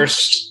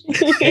 divorced,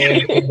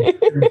 and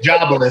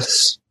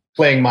jobless,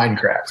 playing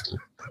Minecraft.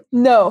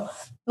 No,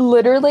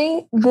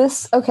 literally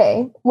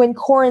when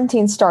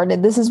quarantine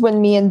started, this is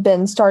when me and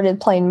Ben started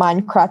playing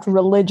Minecraft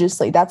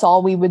religiously. That's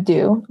all we would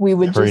do. We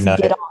would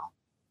get on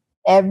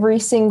every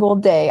single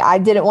day. I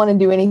didn't want to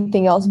do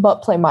anything else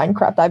but play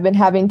Minecraft. I've been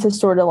having to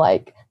sort of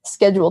like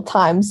schedule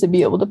times to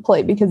be able to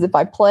play, because if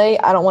I play,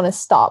 I don't want to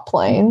stop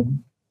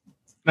playing.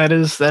 That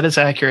is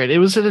accurate. It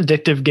was an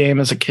addictive game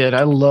as a kid.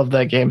 I love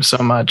that game so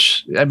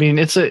much. I mean,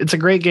 it's a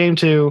great game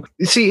to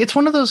see. It's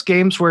one of those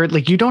games where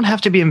like you don't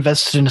have to be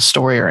invested in a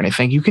story or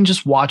anything. You can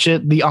just watch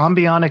it. The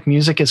ambionic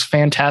music is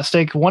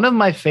fantastic. One of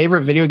my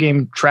favorite video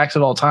game tracks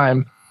of all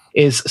time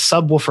is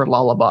Subwoofer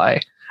Lullaby.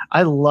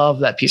 I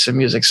love that piece of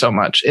music so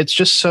much. It's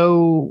just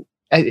so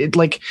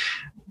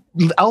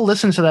I'll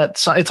listen to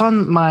that. It's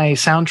on my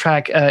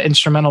soundtrack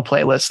instrumental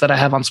playlist that I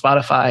have on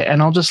Spotify,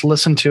 and I'll just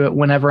listen to it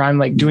whenever I'm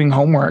like doing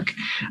homework.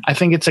 I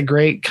think it's a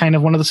great kind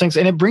of one of those things.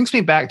 And it brings me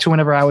back to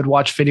whenever I would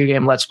watch video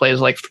game Let's Plays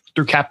like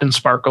through Captain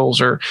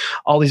Sparkles or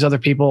all these other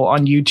people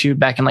on YouTube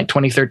back in like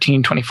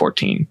 2013,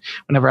 2014,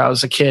 whenever I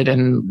was a kid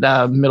in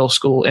middle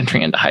school,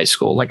 entering into high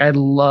school. Like I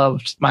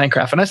loved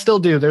Minecraft, and I still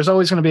do. There's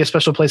always going to be a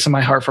special place in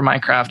my heart for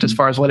Minecraft as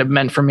far as what it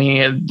meant for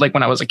me, like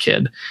when I was a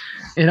kid.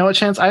 You know what,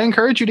 Chance? I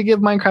encourage you to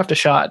give Minecraft a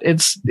shot.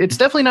 It's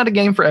definitely not a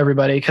game for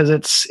everybody,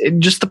 because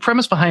just the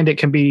premise behind it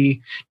can be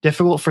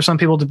difficult for some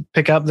people to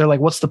pick up. They're like,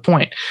 "What's the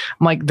point?"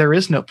 I'm like, "There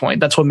is no point.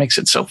 That's what makes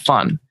it so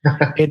fun."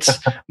 It's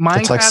Minecraft.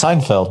 It's like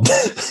Seinfeld.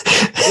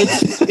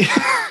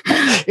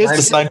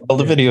 It's the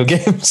Seinfeld of video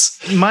games.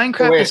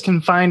 Minecraft is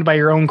confined by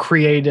your own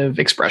creative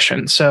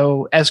expression.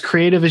 So as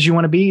creative as you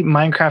want to be,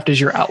 Minecraft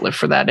is your outlet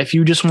for that. If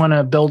you just want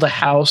to build a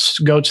house,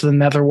 go to the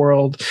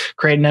netherworld,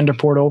 create an ender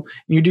portal,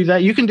 you do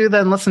that. You can do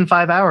that in less than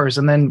 5 hours.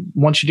 And then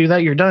once you do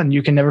that, you're done.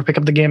 You can never pick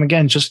up the game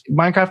again. Just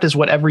Minecraft is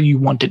whatever you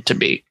want it to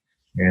be.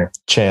 Yeah.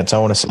 Chance, I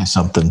want to say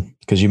something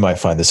because you might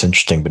find this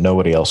interesting, but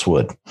nobody else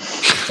would.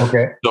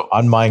 Okay. So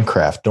on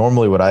Minecraft,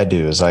 normally what I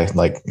do is I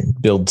like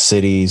build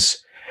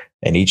cities,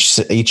 and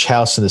each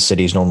house in the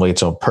city is normally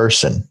its own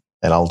person.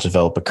 And I'll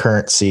develop a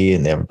currency,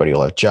 and everybody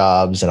will have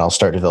jobs, and I'll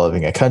start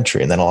developing a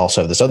country. And then I'll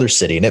also have this other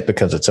city, and it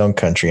becomes its own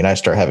country. And I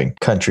start having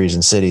countries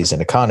and cities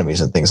and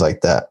economies and things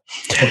like that.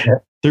 Okay.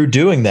 Through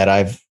doing that,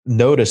 I've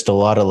noticed a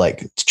lot of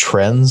like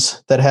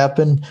trends that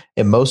happen.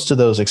 And most of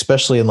those,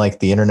 especially in like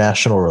the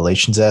international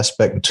relations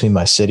aspect between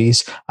my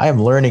cities, I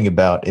am learning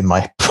about in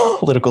my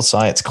political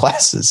science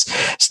classes,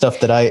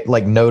 stuff that I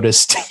like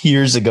noticed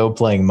years ago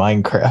playing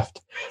Minecraft.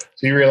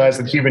 So you realize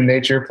that human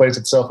nature plays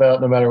itself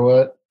out no matter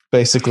what?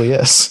 Basically,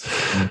 yes.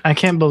 I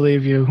can't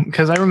believe you,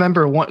 because I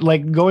remember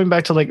going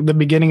back to like the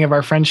beginning of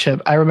our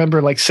friendship. I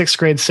remember like 6th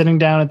grade sitting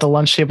down at the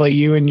lunch table like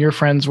you and your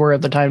friends were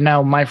at the time,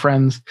 now my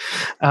friends.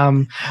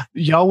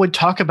 Y'all would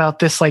talk about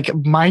this like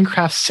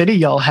Minecraft city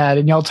y'all had,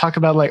 and y'all talk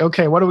about like,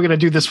 okay, what are we going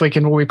to do this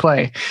weekend when we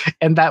play?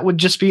 And that would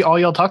just be all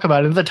y'all talk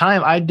about. And at the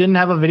time, I didn't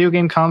have a video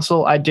game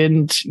console. I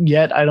didn't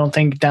yet, I don't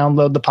think,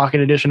 download the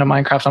Pocket Edition of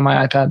Minecraft on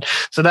my iPad.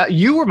 So that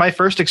you were my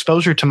first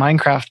exposure to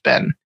Minecraft,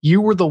 Ben. You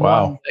were the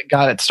one that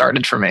got it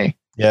started for me.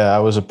 Yeah, I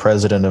was a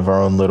president of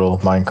our own little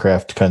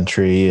Minecraft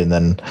country, and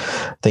then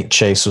I think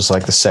Chase was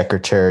like the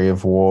Secretary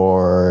of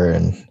War,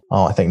 and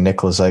I think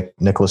Nicholas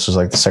was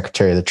like the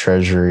Secretary of the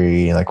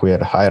Treasury. And like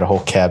I had a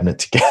whole cabinet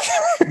together.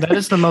 That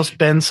is the most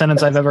Ben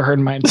sentence I've ever heard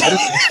in my entire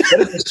life. That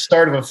is the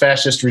start of a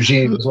fascist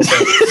regime. Oh,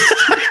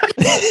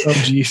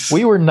 jeez.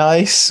 We were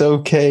nice,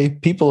 okay.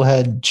 People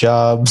had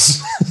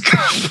jobs.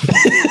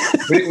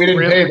 we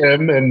didn't pay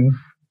them, and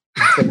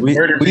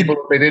murder people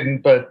if they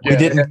didn't, but yeah, we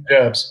didn't have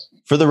jobs.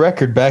 For the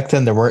record, back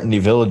then there weren't any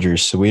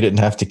villagers, so we didn't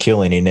have to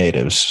kill any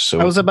natives.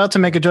 So I was about to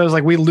make a joke. I was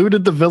like, we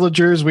looted the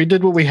villagers. We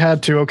did what we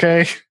had to,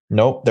 okay?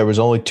 Nope. There was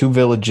only 2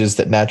 villages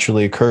that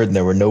naturally occurred, and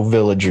there were no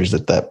villagers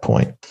at that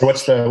point.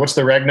 What's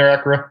the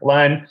Ragnarok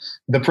line?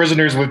 The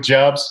prisoners with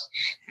jobs.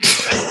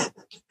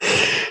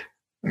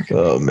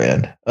 Oh,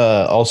 man.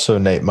 Also,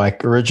 Nate, my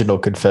original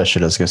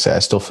confession, I was going to say, I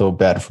still feel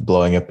bad for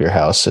blowing up your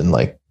house and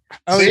like,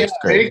 oh, yeah,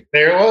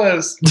 there it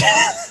was.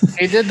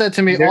 He did that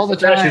to me all the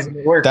time.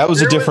 That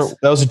was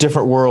a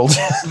different world.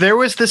 There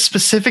was this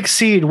specific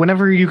seed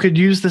whenever you could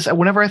use this,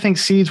 whenever I think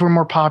seeds were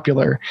more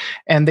popular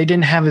and they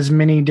didn't have as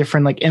many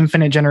different like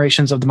infinite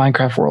generations of the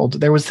Minecraft world.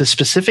 There was this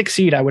specific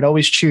seed I would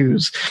always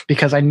choose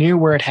because I knew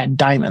where it had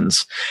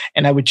diamonds,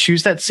 and I would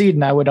choose that seed,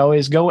 and I would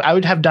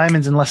have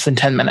diamonds in less than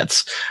 10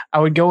 minutes. I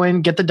would go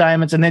in, get the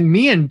diamonds. And then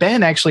me and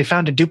Ben actually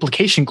found a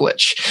duplication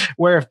glitch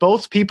where if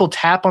both people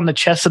tap on the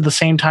chest at the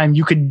same time,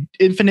 you could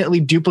infinitely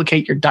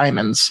duplicate your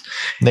diamonds.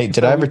 Nate,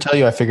 did I ever tell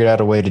you I figured out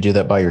a way to do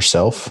that by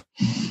yourself?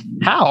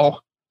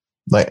 How?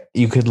 Like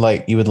you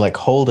would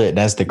hold it, and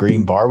as the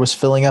green bar was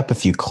filling up,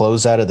 if you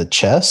close out of the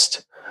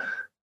chest,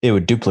 it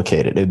would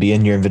duplicate it. It would be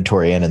in your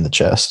inventory and in the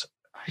chest.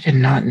 I did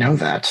not know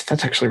that.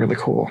 That's actually really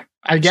cool.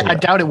 I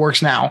doubt it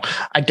works now.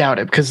 I doubt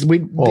it because they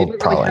don't really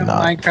have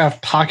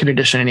Minecraft Pocket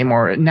Edition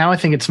anymore. Now I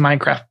think it's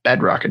Minecraft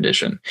Bedrock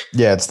Edition.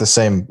 Yeah, it's the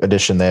same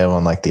edition they have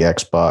on like the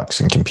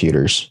Xbox and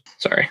computers.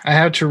 Sorry, I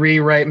have to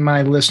rewrite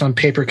my list on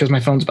paper because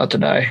my phone's about to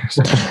die.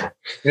 So.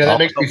 That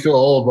makes me feel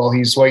old while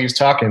he's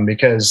talking,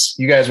 because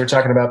you guys were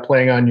talking about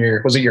playing on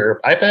your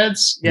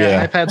iPads?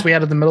 Yeah, iPads we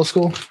had at the middle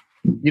school.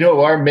 You know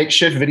what our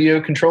makeshift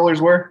video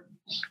controllers were?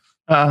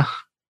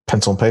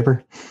 Pencil and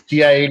paper?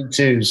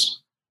 TI-82s.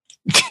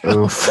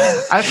 Oof.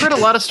 I've heard a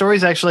lot of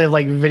stories actually of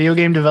like video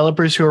game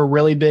developers who are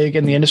really big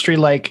in the industry.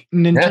 Like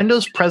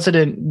Nintendo's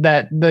president,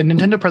 the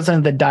Nintendo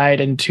president that died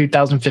in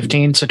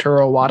 2015, Satoru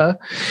Iwata,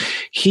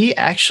 he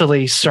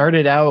actually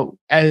started out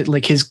as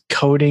like his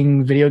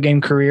coding video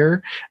game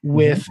career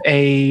with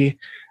a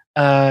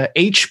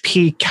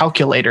HP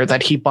calculator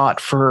that he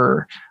bought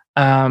for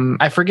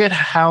I forget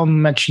how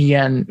much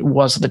yen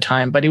was at the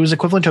time, but it was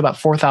equivalent to about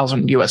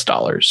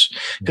 $4,000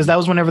 because that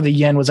was whenever the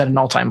yen was at an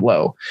all-time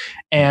low.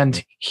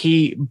 And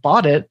he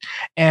bought it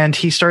and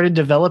he started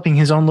developing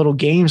his own little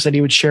games that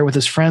he would share with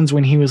his friends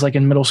when he was like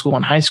in middle school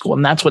and high school.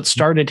 And that's what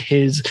started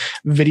his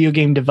video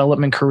game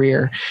development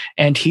career.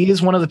 And he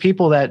is one of the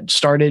people that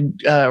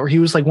started, or he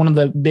was like one of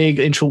the big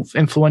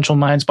influential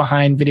minds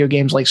behind video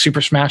games like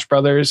Super Smash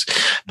Brothers,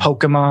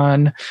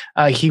 Pokemon.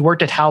 He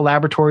worked at HAL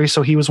Laboratories,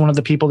 so he was one of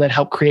the people that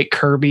helped create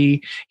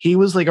Kirby. He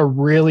was like a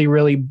really,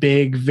 really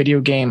big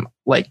video game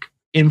like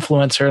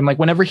influencer. And like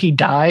whenever he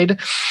died,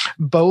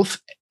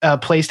 both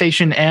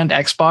PlayStation and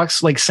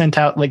Xbox like sent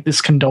out like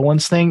this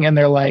condolence thing, and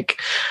they're like,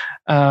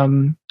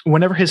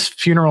 whenever his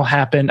funeral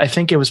happened, I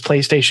think it was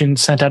PlayStation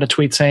sent out a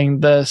tweet saying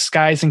the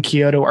skies in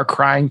Kyoto are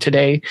crying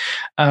today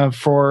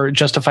for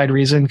justified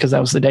reason, because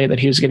that was the day that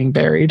he was getting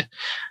buried.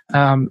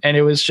 And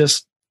it was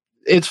just,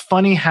 it's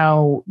funny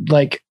how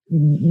like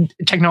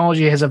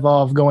technology has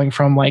evolved, going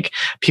from like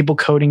people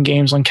coding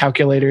games on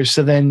calculators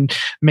to then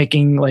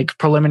making like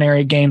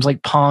preliminary games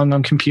like Pong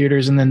on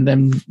computers, and then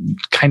them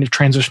kind of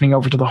transitioning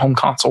over to the home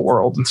console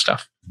world and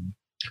stuff.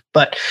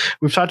 But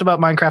we've talked about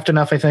Minecraft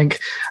enough. I think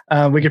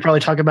we could probably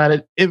talk about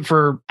it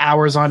for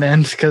hours on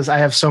end because I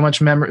have so much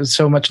memory,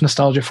 so much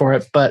nostalgia for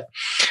it. But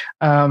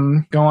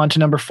go on to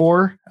number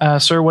 4.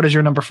 Sir, what is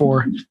your number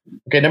 4?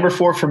 Okay, number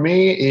 4 for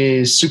me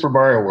is Super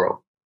Mario World.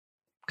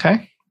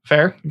 Okay.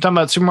 Fair. You're talking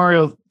about Super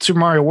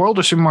Mario World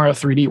or Super Mario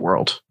 3D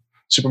World?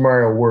 Super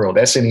Mario World,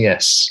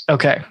 SNES.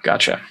 Okay,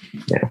 gotcha.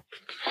 Yeah.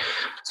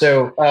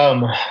 So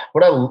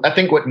I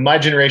think what my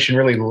generation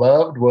really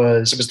loved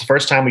was, it was the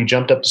first time we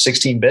jumped up to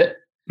 16-bit.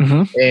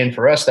 Mm-hmm. And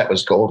for us, that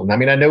was golden. I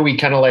mean, I know we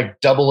kind of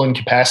like double in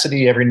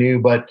capacity every new,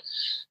 but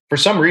for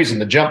some reason,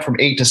 the jump from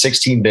 8 to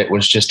 16-bit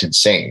was just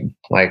insane.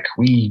 Like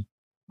we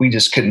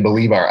just couldn't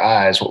believe our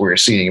eyes what we were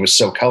seeing. It was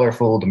so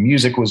colorful. The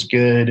music was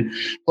good.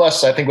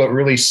 Plus, I think what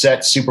really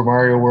sets Super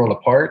Mario World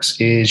apart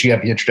is you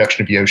have the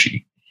introduction of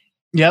Yoshi.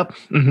 Yep.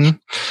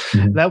 Mm-hmm.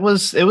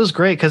 Mm-hmm. It was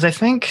great because I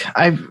think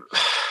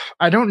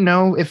I don't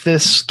know if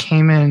this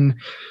came in.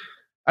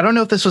 I don't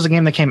know if this was a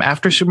game that came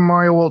after Super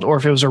Mario World or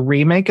if it was a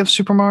remake of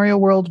Super Mario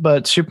World,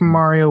 but Super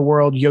Mario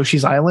World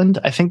Yoshi's Island,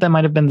 I think that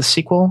might have been the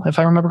sequel, if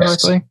I remember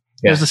correctly.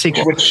 Yeah. It was the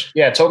sequel. Which,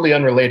 totally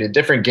unrelated.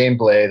 Different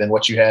gameplay than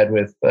what you had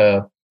with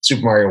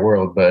Super Mario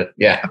World, but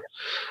yeah.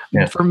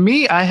 For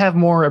me, I have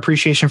more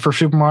appreciation for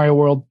Super Mario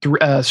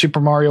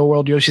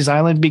World Yoshi's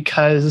Island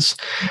because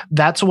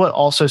that's what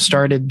also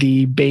started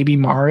the Baby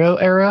Mario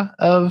era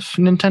of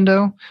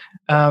Nintendo.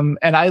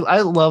 And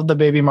I love the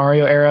Baby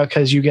Mario era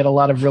because you get a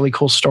lot of really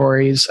cool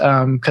stories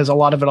because a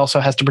lot of it also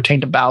has to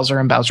pertain to Bowser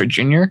and Bowser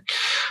Jr.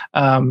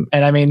 And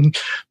I mean,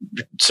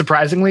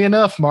 surprisingly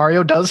enough,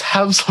 Mario does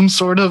have some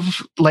sort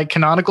of like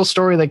canonical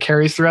story that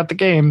carries throughout the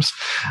games.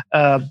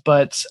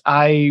 But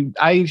I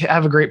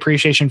have a great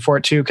appreciation for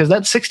it too, because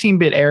that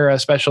 16-bit era,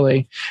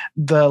 especially,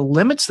 the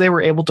limits they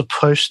were able to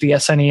push the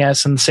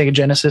SNES and the Sega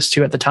Genesis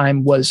to at the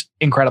time was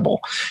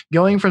incredible.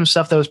 Going from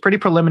stuff that was pretty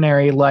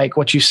preliminary, like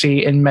what you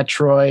see in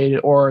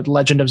Metroid or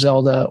Legend of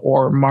Zelda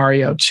or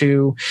Mario,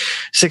 to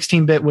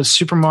 16-bit was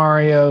Super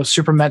Mario,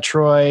 Super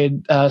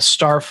Metroid,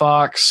 Star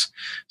Fox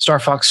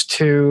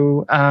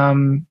 2,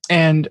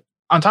 and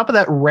on top of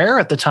that, Rare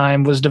at the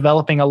time was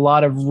developing a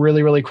lot of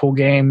really, really cool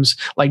games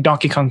like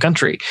Donkey Kong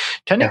Country.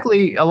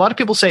 Technically, a lot of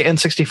people say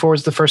N64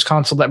 is the first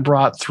console that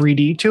brought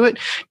 3D to it.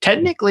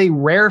 Technically,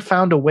 Rare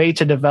found a way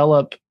to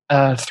develop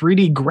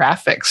 3D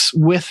graphics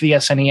with the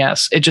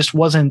SNES. It just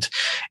wasn't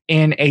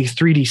in a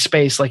 3D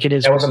space like it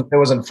is. It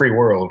wasn't free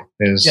world.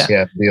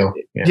 The deal.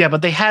 Yeah,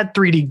 but they had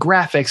 3D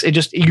graphics. It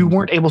just, you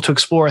weren't able to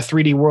explore a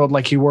 3D world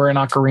like you were in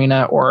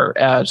Ocarina or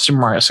Super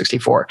Mario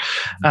 64.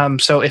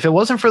 So if it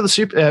wasn't for the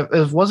Super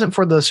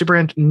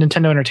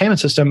Nintendo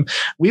Entertainment System,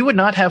 we would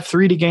not have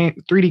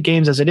 3D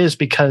games as it is,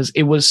 because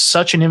it was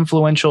such an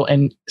influential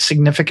and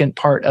significant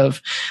part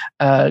of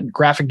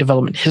graphic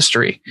development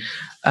history.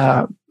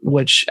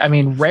 which, I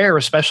mean, Rare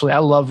especially, I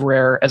love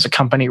Rare as a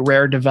company.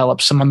 Rare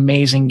develops some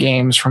amazing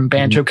games, from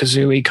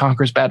Banjo-Kazooie,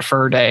 Conker's Bad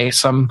Fur Day,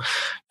 some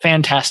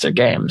fantastic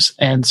games.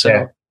 And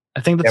so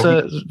I think that's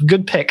a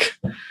good pick.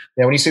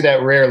 Yeah, when you see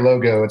that Rare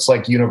logo, it's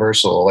like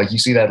Universal. Like, you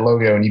see that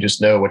logo and you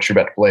just know what you're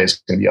about to play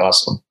is going to be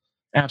awesome.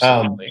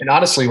 Absolutely. And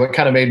honestly, what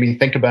kind of made me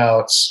think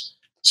about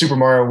Super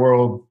Mario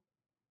World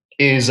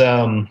is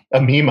a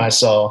meme I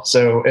saw.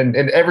 So, and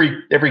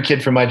every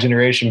kid from my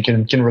generation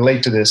can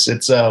relate to this.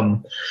 It's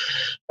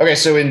okay.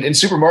 So in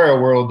Super Mario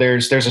World,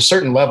 there's a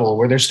certain level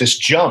where there's this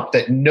jump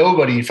that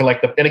nobody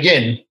and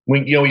again,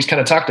 when he's kind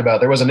of talked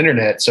about, there wasn't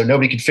internet, so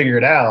nobody could figure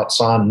it out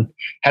on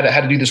how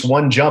to do this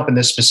one jump in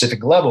this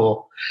specific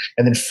level.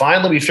 And then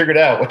finally we figured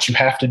out what you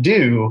have to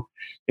do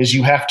is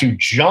you have to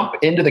jump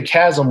into the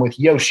chasm with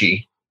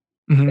Yoshi.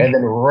 Mm-hmm. And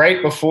then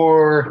right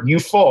before you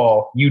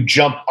fall, you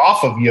jump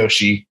off of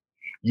Yoshi.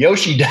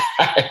 Yoshi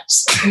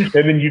dies, and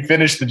then you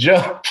finish the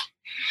jump.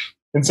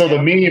 And so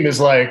the meme is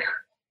like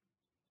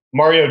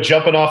Mario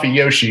jumping off of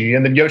Yoshi,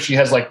 and then Yoshi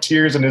has like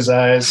tears in his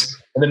eyes,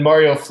 and then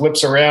Mario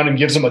flips around and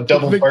gives him a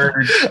double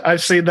bird.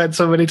 I've seen that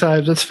so many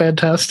times. It's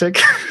fantastic.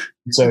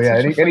 So yeah,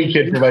 any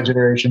kid from my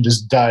generation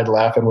just died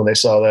laughing when they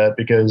saw that,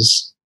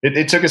 because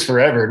it took us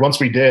forever. And once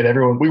we did,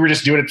 we were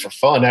just doing it for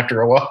fun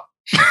after a while.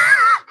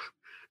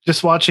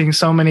 Just watching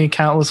so many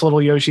countless little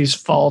Yoshis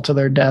fall to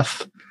their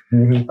death.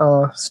 Mm-hmm.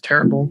 Oh, it's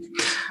terrible.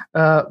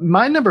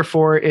 My number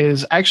 4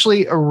 is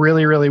actually a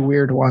really, really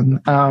weird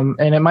one.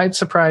 And it might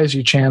surprise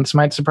you, Chance,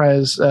 might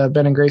surprise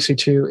Ben and Gracie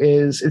too.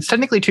 It's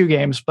technically 2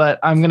 games, but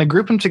I'm going to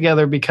group them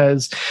together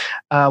because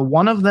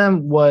one of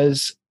them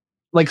was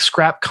like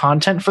scrap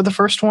content for the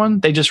first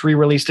one. They just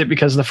re-released it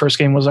because the first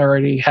game was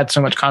already had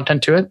so much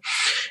content to it.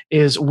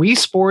 Is Wii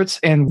Sports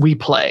and Wii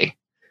Play.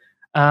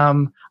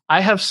 I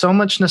have so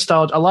much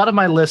nostalgia. A lot of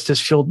my list is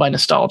fueled by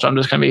nostalgia. I'm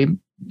just going to be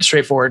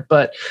straightforward,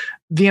 but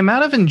the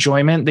amount of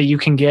enjoyment that you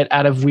can get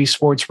out of Wii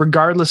Sports,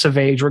 regardless of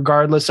age,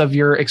 regardless of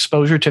your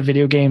exposure to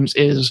video games,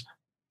 is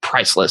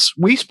priceless.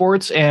 Wii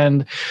Sports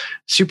and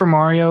Super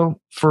Mario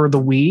for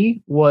the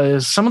Wii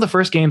was some of the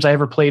first games I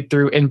ever played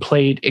through and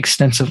played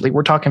extensively.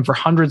 We're talking for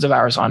hundreds of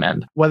hours on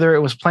end, whether it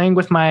was playing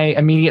with my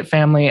immediate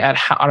family at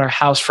our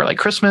house for like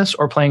Christmas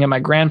or playing at my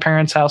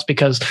grandparents' house,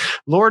 because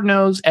Lord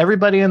knows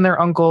everybody and their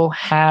uncle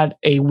had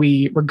a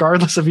Wii,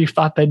 regardless if you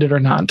thought they did or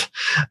not.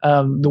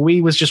 The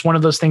Wii was just one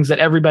of those things that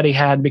everybody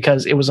had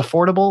because it was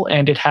affordable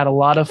and it had a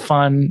lot of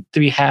fun to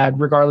be had,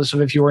 regardless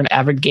of if you were an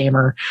avid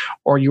gamer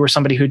or you were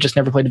somebody who just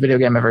never played a video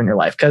game ever in your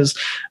life. Because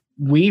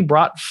we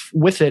brought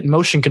with it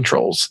motion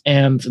controls,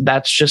 and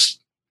that's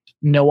just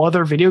no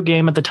other video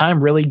game at the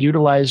time really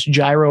utilized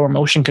gyro or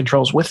motion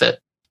controls with it. I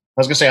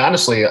was going to say,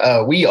 honestly,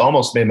 Wii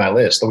almost made my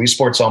list. The Wii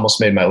Sports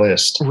almost made my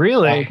list.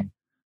 Really?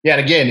 Yeah.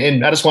 And again,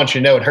 and I just want you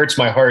to know, it hurts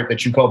my heart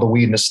that you call the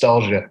Wii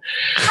nostalgia.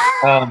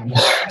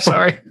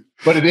 Sorry.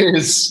 But it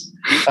is.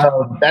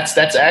 That's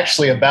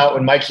actually about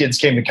when my kids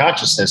came to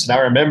consciousness. And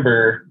I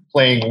remember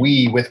playing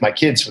Wii with my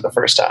kids for the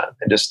first time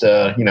and just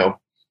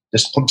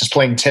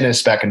playing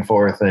tennis back and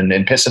forth and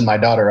pissing my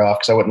daughter off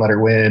because I wouldn't let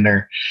her win,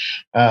 or,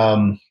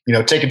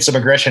 taking some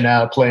aggression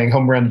out, playing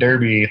home run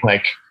derby.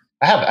 Like,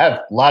 I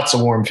have lots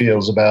of warm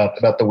feels about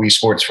the Wii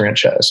Sports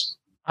franchise.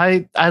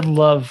 I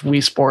love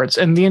Wii Sports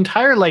and the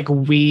entire like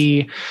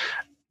Wii,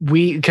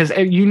 because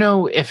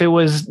if it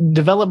was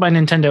developed by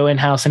Nintendo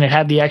in-house and it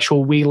had the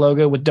actual Wii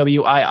logo with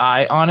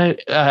WII on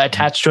it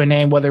attached to a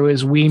name, whether it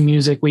was Wii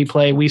Music, Wii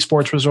Play, Wii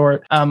Sports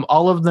Resort,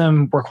 all of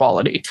them were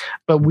quality.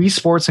 But Wii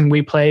Sports and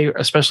Wii Play,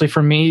 especially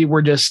for me,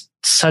 were just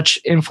such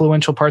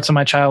influential parts of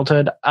my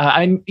childhood.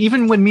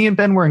 Even when me and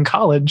Ben were in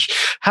college,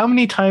 how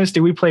many times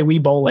did we play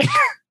Wii Bowling?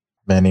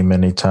 Many,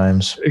 many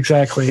times.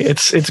 Exactly.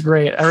 It's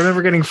great. I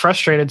remember getting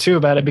frustrated too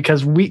about it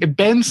because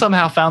Ben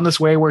somehow found this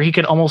way where he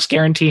could almost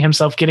guarantee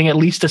himself getting at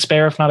least a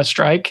spare, if not a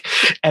strike.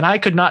 And I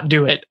could not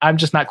do it. I'm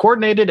just not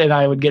coordinated, and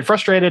I would get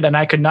frustrated and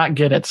I could not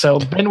get it. So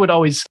Ben would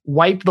always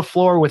wipe the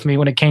floor with me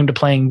when it came to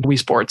playing Wii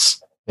Sports.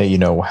 Yeah, you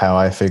know how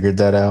I figured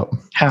that out?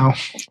 How?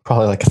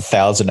 Probably like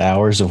 1,000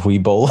 hours of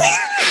Wii Bowling.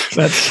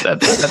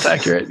 That's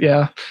accurate.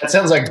 Yeah. That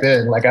sounds like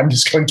Ben. Like, I'm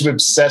just going to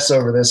obsess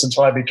over this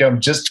until I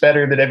become just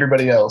better than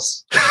everybody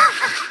else.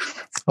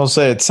 I'll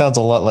say it sounds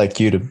a lot like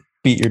you to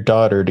beat your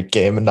daughter at a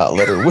game and not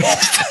let her win.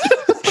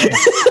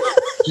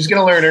 She's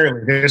going to learn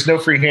early. There's no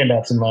free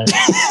handouts in life.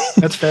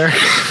 That's fair.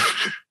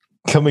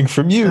 Coming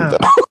from you, though.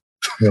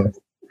 Yeah.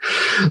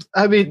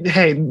 I mean,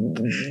 hey,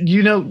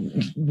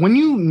 when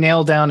you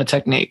nail down a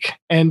technique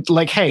and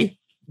like, hey,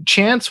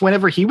 Chance,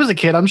 whenever he was a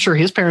kid, I'm sure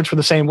his parents were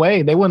the same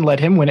way. They wouldn't let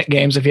him win at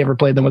games if he ever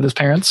played them with his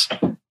parents.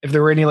 If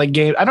there were any like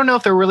games, I don't know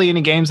if there were really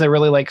any games that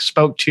really like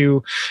spoke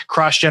to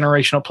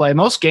cross-generational play.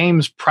 Most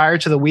games prior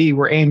to the Wii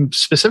were aimed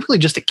specifically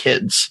just at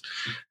kids.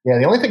 Yeah,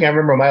 the only thing I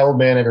remember my old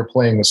man ever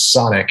playing was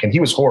Sonic, and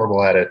he was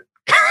horrible at it.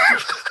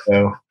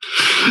 So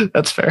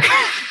that's fair.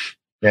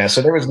 Yeah,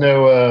 so there was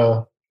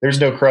no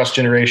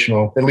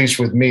cross-generational, at least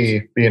with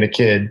me being a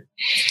kid.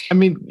 I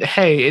mean,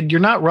 hey,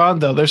 you're not wrong,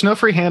 though. There's no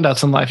free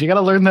handouts in life. You got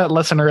to learn that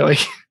lesson early.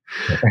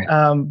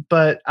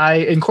 But I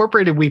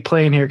incorporated We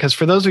Play in here because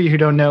for those of you who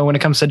don't know, when it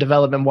comes to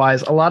development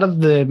wise, a lot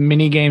of the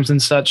mini games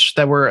and such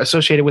that were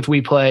associated with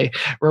We Play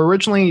were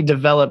originally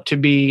developed to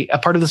be a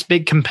part of this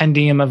big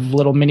compendium of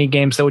little mini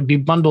games that would be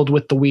bundled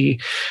with the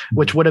Wii,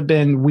 which would have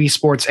been Wii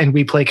Sports and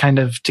We Play kind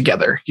of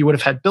together. You would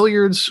have had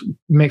billiards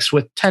mixed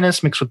with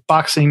tennis, mixed with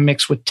boxing,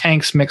 mixed with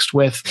tanks, mixed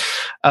with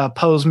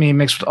Pose Me,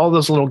 mixed with all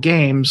those little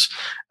games.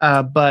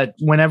 But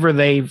whenever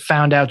they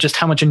found out just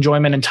how much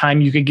enjoyment and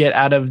time you could get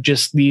out of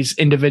just these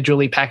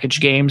individually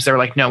packaged games, they were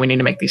like, no, we need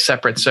to make these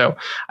separate. So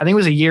I think it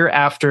was a year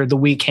after the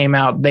Wii came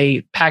out,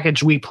 they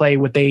packaged We Play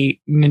with a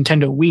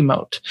Nintendo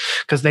Wiimote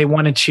because they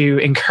wanted to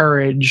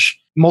encourage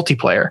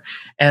multiplayer.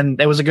 And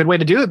it was a good way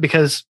to do it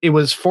because it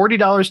was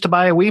 $40 to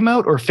buy a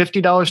Wiimote or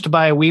 $50 to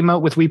buy a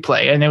Wiimote with We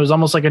Play. And it was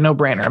almost like a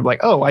no-brainer. I'm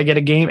like, oh, I get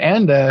a game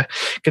and a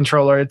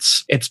controller.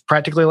 It's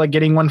practically like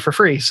getting one for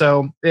free.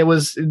 So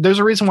there's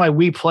a reason why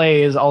We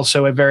Play is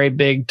also a very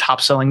big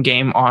top-selling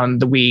game on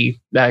the Wii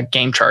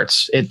game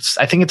charts.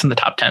 I think it's in the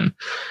top 10.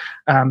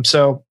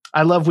 So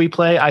I love We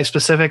Play. I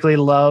specifically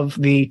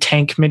love the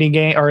tank mini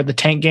game or the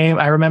tank game.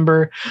 I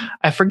remember,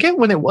 I forget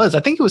when it was. I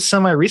think it was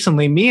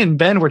semi-recently. Me and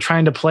Ben were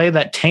trying to play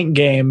that tank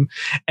game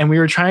and we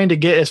were trying to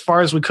get as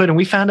far as we could. And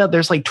we found out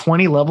there's like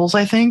 20 levels,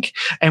 I think.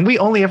 And we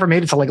only ever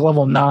made it to like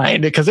level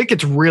 9 because it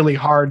gets really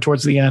hard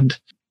towards the end.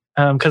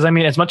 Because I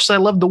mean, as much as I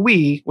love the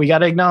Wii, we got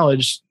to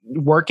acknowledge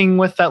working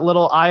with that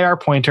little IR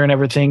pointer and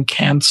everything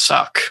can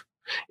suck.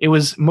 It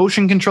was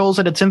motion controls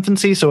at its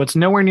infancy, so it's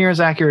nowhere near as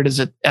accurate as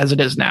it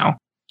is now.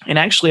 And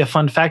actually, a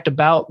fun fact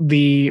about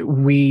the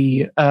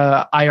Wii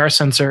IR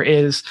sensor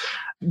is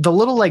the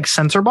little like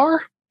sensor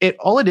bar.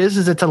 All it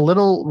is it's a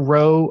little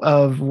row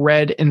of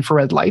red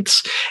infrared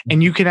lights,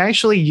 and you can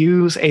actually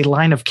use a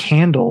line of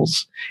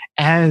candles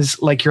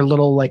as like your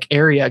little like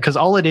area because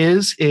all it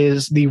is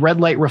the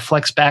red light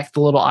reflects back the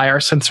little IR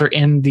sensor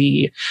in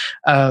the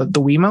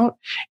Wiimote,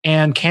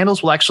 and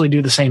candles will actually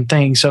do the same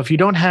thing. So if you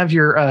don't have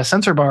your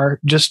sensor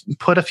bar, just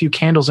put a few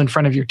candles in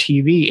front of your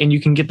TV, and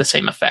you can get the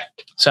same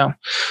effect. So,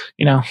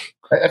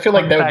 I feel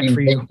like that would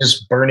be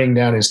just burning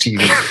down his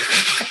TV.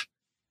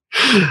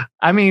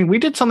 I mean, we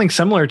did something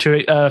similar to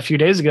it a few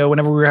days ago.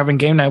 Whenever we were having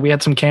game night, we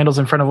had some candles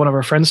in front of one of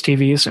our friends'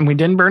 TVs, and we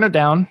didn't burn it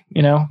down.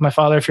 My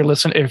father, if you're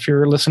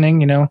listening,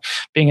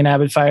 being an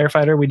avid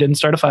firefighter, we didn't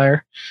start a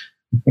fire.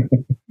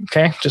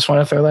 Okay, just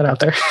want to throw that out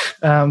there.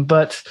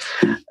 But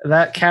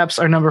that caps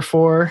our number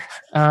 4,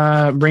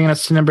 bringing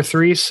us to number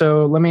 3.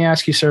 So let me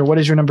ask you, sir, what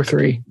is your number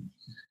 3?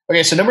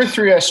 Okay, so number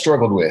 3 I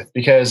struggled with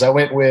because I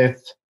went with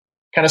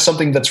kind of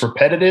something that's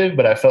repetitive,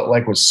 but I felt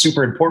like was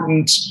super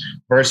important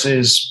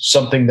versus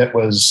something that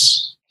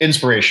was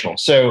inspirational.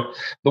 So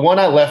the one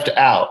I left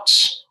out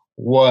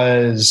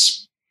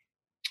was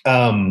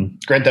Grand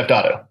Theft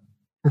Auto.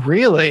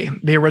 Really?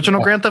 The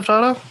original Grand Theft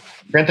Auto?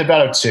 Grand Theft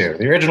Auto 2.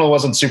 The original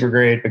wasn't super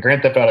great, but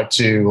Grand Theft Auto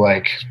 2,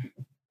 like,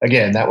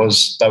 again, that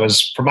was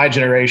for my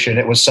generation.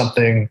 It was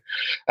something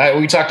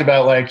we talked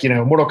about, like,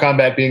 Mortal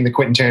Kombat being the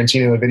Quentin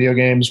Tarantino of video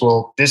games.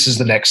 Well, this is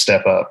the next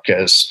step up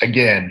because,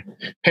 again,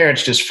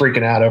 parents just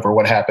freaking out over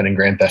what happened in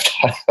Grand Theft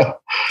Auto.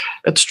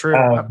 That's true.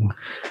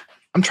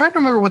 I'm trying to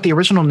remember what the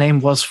original name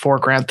was for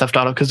Grand Theft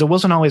Auto because it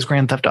wasn't always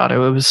Grand Theft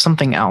Auto. It was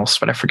something else,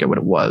 but I forget what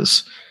it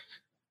was.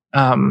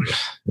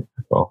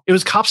 It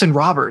was Cops and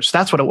Robbers.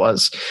 That's what it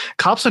was.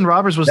 Cops and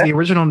Robbers was the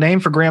original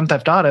name for Grand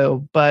Theft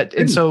Auto,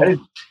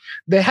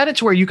 they had it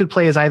to where you could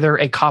play as either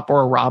a cop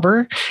or a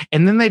robber.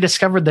 And then they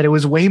discovered that it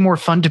was way more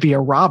fun to be a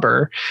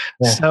robber.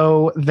 Yeah.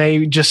 So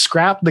they just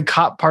scrapped the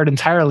cop part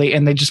entirely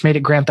and they just made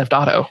it Grand Theft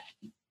Auto.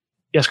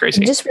 Yes,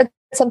 Gracie. I just read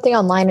something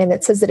online and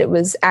it says that it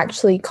was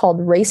actually called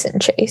Race and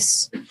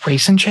Chase.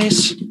 Race and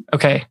Chase?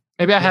 Okay.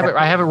 Maybe I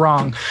have it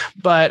wrong,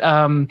 but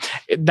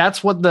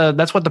that's what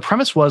the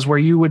premise was, where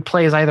you would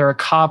play as either a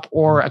cop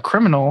or a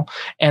criminal,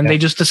 and they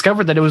just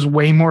discovered that it was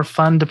way more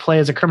fun to play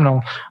as a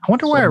criminal. I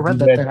wonder where I read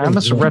that then. I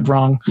must have read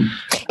wrong.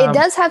 It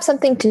does have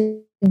something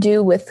to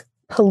do with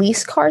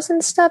police cars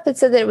and stuff. It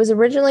said that it was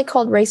originally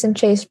called Race and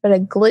Chase, but a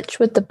glitch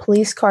with the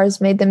police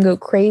cars made them go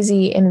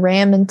crazy and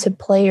ram into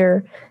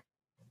player,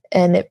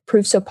 and it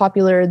proved so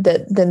popular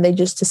that then they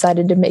just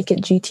decided to make it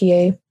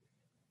GTA.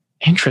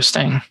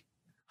 Interesting.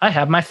 I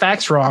have my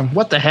facts wrong.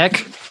 What the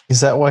heck?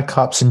 Is that why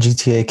cops in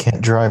GTA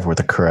can't drive worth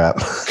a crap?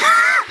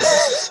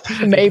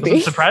 Maybe.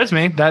 Doesn't surprise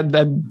me. That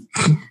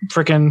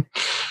freaking.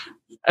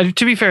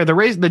 To be fair,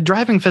 the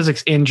driving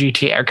physics in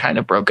GTA are kind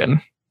of broken.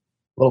 A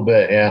little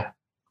bit, yeah.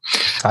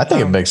 I think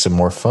it makes it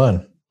more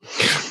fun.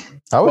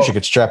 I wish you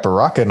could strap a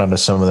rocket onto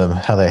some of them.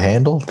 How they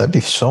handle, that'd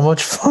be so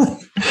much fun.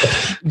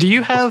 Do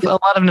you have a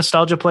lot of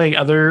nostalgia playing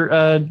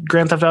other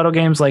Grand Theft Auto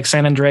games like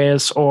San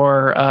Andreas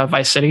or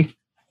Vice City?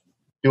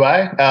 Do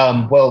I?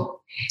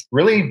 Well,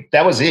 really,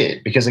 that was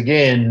it. Because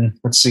again,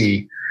 let's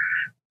see.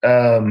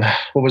 What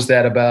was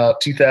that,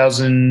 about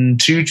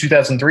 2002,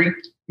 2003?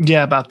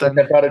 Yeah, about that.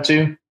 Grand Theft Auto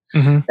 2.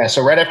 Mm-hmm. Yeah,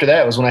 so right after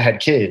that was when I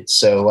had kids.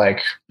 So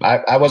like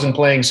I wasn't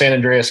playing San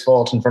Andreas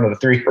Fault in front of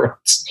the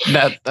 3-year-olds.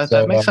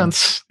 That makes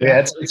sense. Yeah,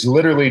 it's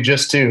literally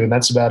just 2, and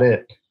that's about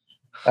it.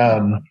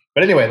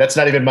 But anyway, that's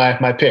not even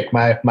my pick.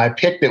 My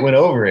pick that went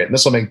over it, and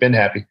this will make Ben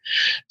happy.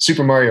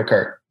 Super Mario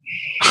Kart.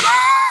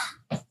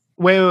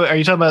 Wait, are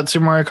you talking about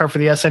Super Mario Kart for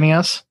the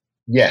SNES?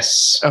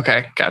 Yes.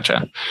 Okay,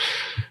 gotcha.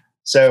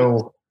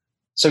 So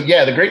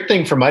yeah, the great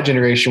thing for my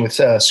generation with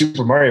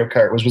Super Mario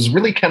Kart was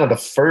really kind of the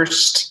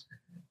first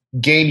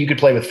game you could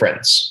play with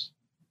friends.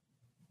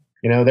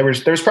 You know, there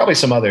was probably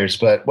some others,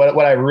 but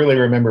what I really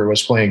remember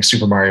was playing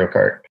Super Mario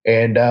Kart,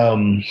 and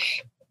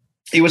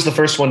it was the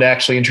first one to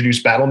actually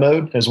introduce battle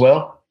mode as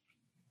well.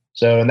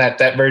 So in that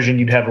version,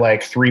 you'd have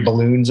like 3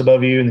 balloons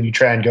above you, and then you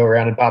try and go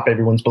around and pop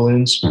everyone's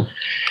balloons.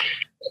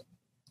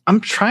 I'm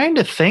trying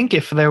to think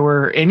if there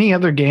were any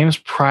other games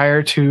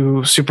prior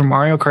to Super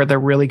Mario Kart that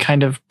really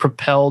kind of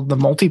propelled the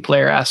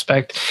multiplayer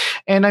aspect.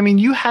 And I mean,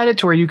 you had it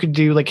to where you could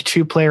do like a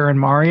 2-player in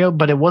Mario,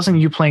 but it wasn't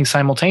you playing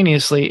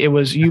simultaneously. It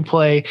was you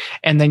play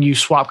and then you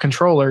swap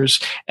controllers,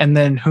 and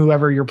then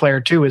whoever your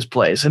player 2 is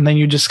plays. And then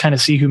you just kind of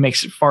see who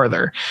makes it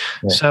farther.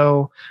 Yeah.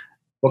 So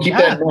well, keep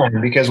that in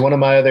mind, because one of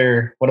my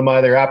other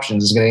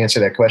options is going to answer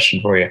that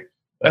question for you.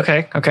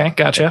 Okay,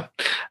 gotcha.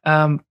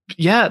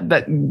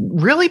 That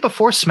really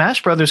before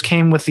Smash Brothers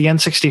came with the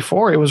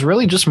N64, it was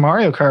really just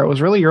Mario Kart. It was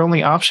really your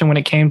only option when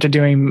it came to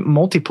doing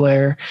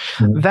multiplayer.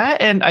 Mm-hmm.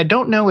 That, and I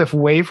don't know if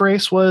Wave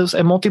Race was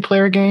a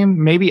multiplayer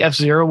game. Maybe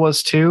F-Zero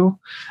was too.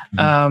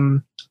 Mm-hmm.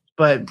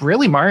 But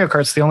really Mario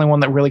Kart's the only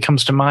one that really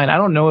comes to mind. I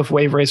don't know if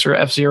Wave Race or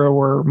F-Zero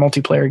were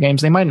multiplayer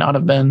games. They might not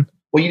have been.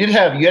 Well, you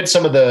had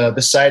some of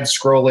the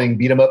side-scrolling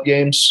beat-em-up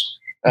games.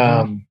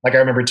 Like I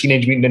remember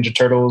Teenage Mutant Ninja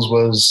Turtles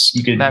was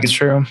you could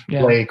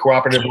play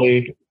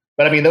cooperatively,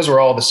 but I mean those were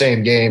all the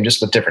same game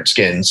just with different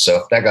skins,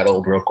 so that got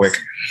old real quick.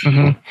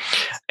 Mm-hmm.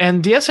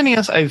 And the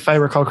SNES, if I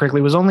recall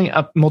correctly, was only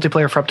up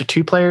multiplayer for up to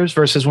 2 players,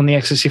 versus when the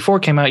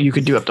X64 came out, you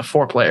could do up to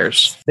 4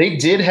 players. They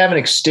did have an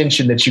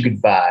extension that you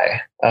could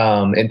buy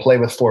and play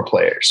with 4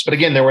 players, but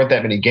again, there weren't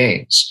that many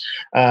games.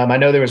 I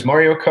know there was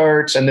Mario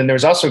Kart, and then there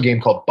was also a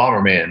game called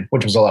Bomberman,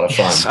 which was a lot of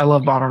fun. Yes, I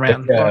love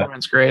Bomberman.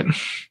 Bomberman's great.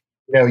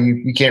 You know,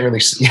 you can't really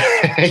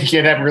you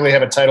can't really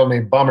have a title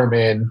named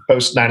Bomberman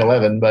post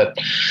 9/11, but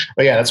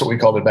yeah, that's what we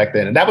called it back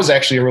then, and that was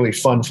actually a really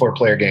fun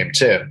 4-player game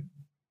too.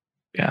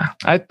 Yeah,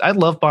 I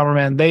love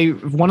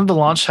Bomberman. One of the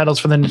launch titles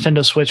for the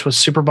Nintendo Switch was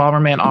Super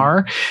Bomberman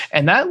R,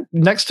 and that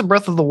next to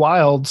Breath of the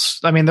Wild,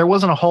 I mean, there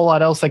wasn't a whole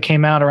lot else that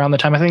came out around the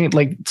time. I think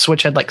like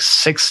Switch had like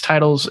 6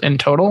 titles in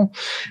total,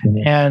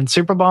 and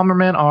Super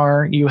Bomberman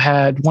R. You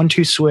had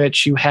 1-2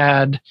 Switch. You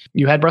had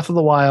Breath of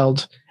the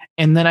Wild.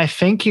 And then I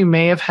think you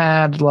may have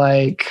had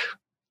like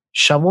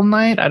Shovel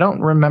Knight. I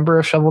don't remember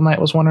if Shovel Knight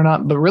was one or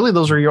not, but really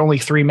those were your only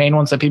 3 main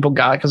ones that people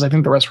got, because I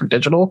think the rest were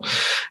digital.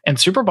 And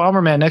Super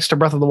Bomberman next to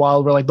Breath of the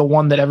Wild were like the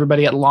one that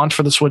everybody at launch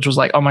for the Switch was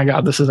like, oh my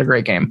God, this is a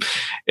great game.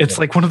 It's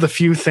like one of the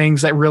few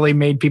things that really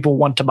made people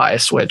want to buy a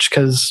Switch,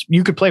 because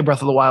you could play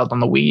Breath of the Wild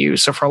on the Wii U.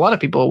 So for a lot of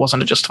people, it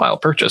wasn't a justifiable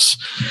purchase.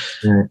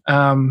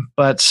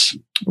 But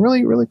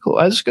really, really cool.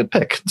 It's a good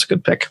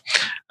pick.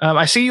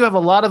 I see you have a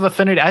lot of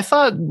affinity. I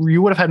thought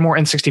you would have had more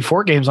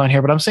N64 games on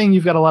here, but I'm saying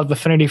you've got a lot of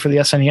affinity for the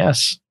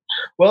SNES.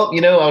 Well,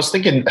 you know, I was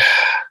thinking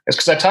it's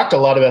because I talked a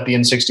lot about the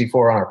N64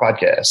 on our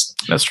podcast.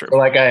 That's true. So,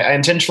 like I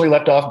intentionally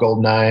left off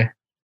GoldenEye.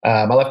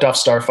 I left off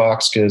Star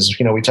Fox because,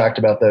 you know, we talked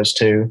about those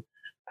too.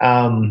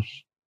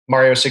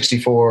 Mario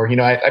 64, you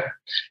know, I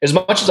as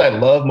much as I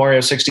love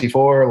Mario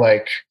 64,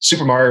 like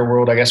Super Mario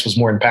World, I guess was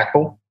more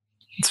impactful.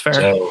 It's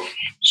fair.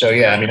 So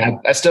yeah, I mean,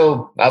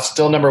 I'll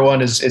still number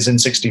one is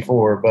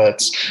N64,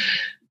 but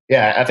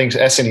yeah, I think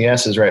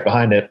SNES is right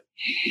behind it.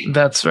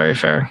 That's very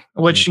fair.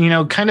 Which, you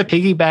know, kind of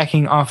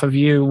piggybacking off of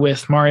you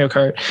with Mario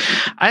Kart,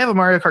 I have a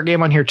Mario Kart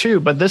game on here too,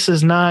 but this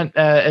is not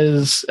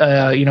as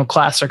you know,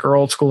 classic or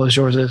old school as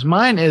yours is.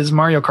 Mine is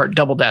Mario Kart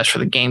Double Dash for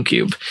the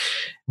GameCube.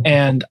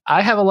 And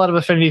I have a lot of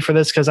affinity for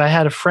this because I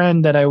had a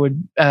friend that I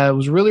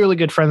was really, really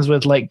good friends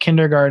with, like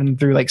kindergarten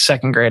through like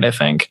 2nd grade, I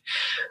think.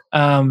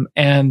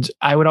 And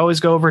I would always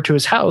go over to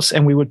his house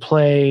and we would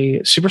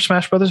play Super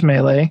Smash Brothers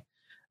Melee,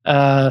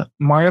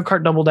 Mario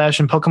Kart Double Dash,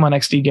 and Pokemon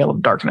XD Gale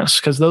of Darkness,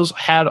 because those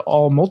had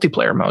all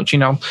multiplayer modes. You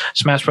know,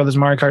 Smash Brothers,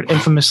 Mario Kart,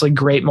 infamously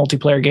great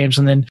multiplayer games,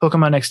 and then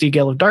Pokemon XD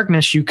Gale of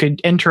Darkness, you could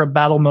enter a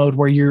battle mode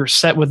where you're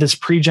set with this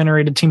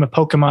pre-generated team of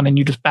Pokemon and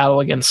you just battle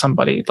against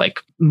somebody, like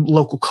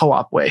local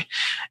co-op way.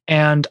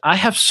 And I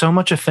have so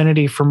much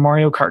affinity for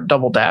Mario Kart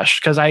Double Dash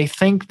because I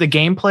think the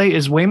gameplay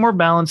is way more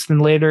balanced than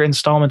later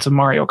installments of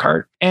Mario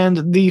Kart,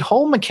 and the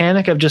whole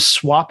mechanic of just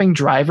swapping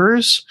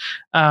drivers,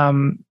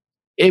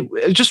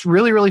 it's just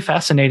really, really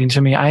fascinating to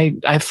me.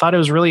 I thought it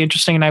was really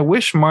interesting, and I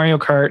wish Mario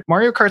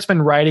Kart's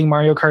been riding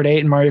Mario Kart 8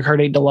 and Mario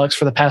Kart 8 Deluxe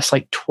for the past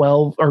like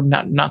 12 or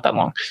not that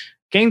long.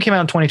 Game came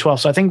out in 2012,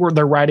 so I think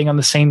they're riding on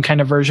the same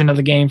kind of version of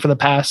the game for the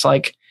past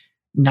like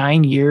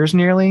 9 years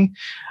nearly.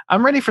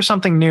 I'm ready for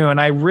something new,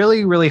 and I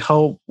really, really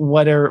hope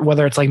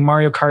whether it's like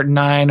Mario Kart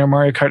 9 or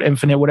Mario Kart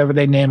Infinite, whatever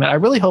they name it, I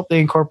really hope they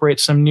incorporate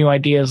some new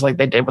ideas like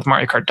they did with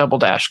Mario Kart Double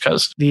Dash,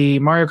 because the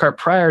Mario Kart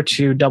prior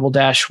to Double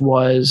Dash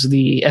was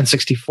the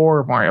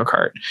N64 Mario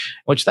Kart,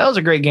 which that was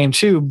a great game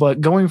too. But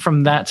going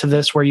from that to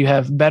this, where you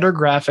have better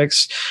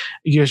graphics,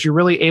 because you're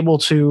really able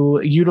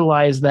to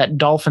utilize that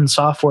Dolphin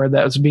software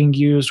that was being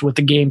used with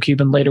the GameCube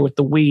and later with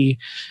the Wii.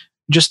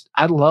 Just,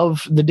 I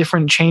love the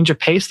different change of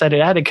pace that it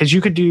added, because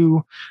you could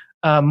do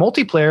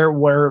multiplayer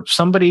where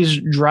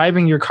somebody's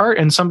driving your cart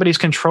and somebody's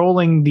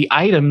controlling the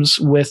items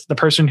with the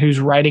person who's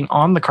riding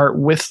on the cart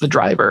with the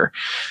driver.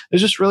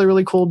 There's just really,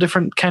 really cool,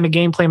 different kind of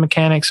gameplay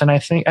mechanics. And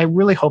I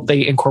really hope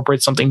they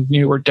incorporate something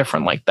new or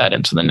different like that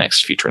into the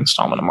next future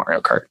installment of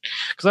Mario Kart,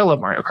 because I love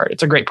Mario Kart.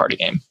 It's a great party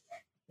game.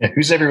 Yeah,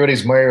 who's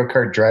everybody's Mario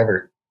Kart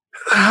driver?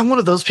 I'm one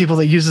of those people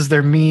that uses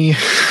their Mii.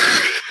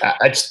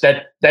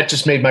 That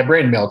just made my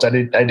brain melt. I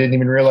didn't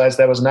even realize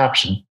that was an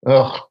option.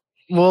 Oh.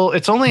 Well,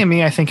 it's only a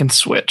Mii, I think, in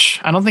Switch.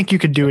 I don't think you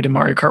could do it in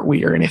Mario Kart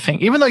Wii or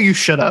anything, even though you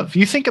should have.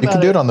 You think about You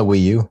can do it on the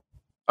Wii U.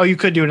 Oh, you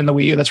could do it in the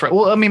Wii U. That's right.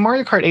 Well, I mean,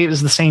 Mario Kart 8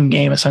 is the same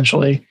game,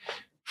 essentially,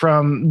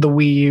 from the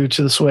Wii U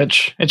to the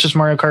Switch. It's just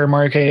Mario Kart and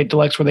Mario Kart 8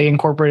 Deluxe, where they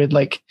incorporated,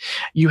 like,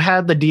 you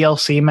had the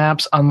DLC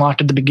maps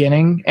unlocked at the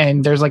beginning,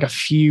 and there's, like, a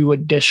few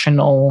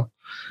additional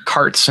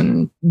carts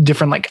and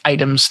different, like,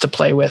 items to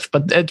play with.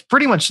 But it's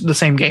pretty much the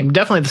same game.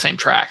 Definitely the same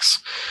tracks.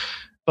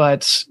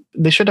 But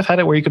they should have had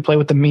it where you could play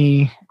with the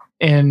Mii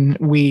in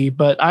Wii,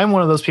 but I'm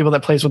one of those people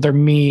that plays with their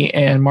Mii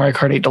and Mario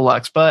Kart 8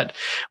 Deluxe. But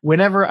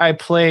whenever I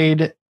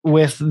played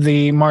with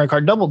the Mario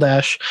Kart Double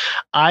Dash,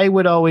 I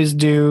would always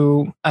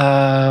do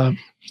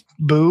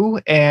Boo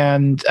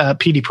and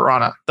PD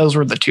Piranha. Those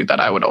were the two that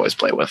I would always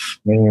play with.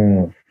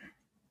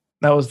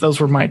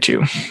 Those were my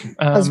two.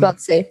 I was about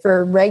to say,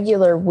 for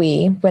regular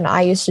Wii, when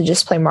I used to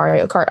just play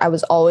Mario Kart, I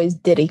was always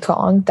Diddy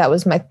Kong. That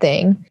was my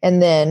thing. And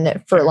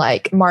then for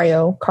like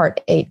Mario Kart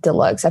 8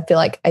 Deluxe, I feel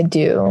like I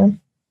do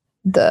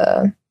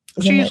the...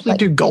 You usually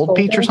do Gold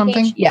Peach or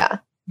something? Peach? Yeah.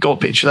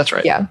 Gold Peach, that's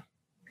right. Yeah.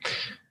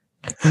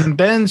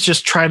 Ben's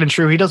just tried and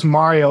true. He does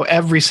Mario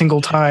every single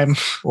time.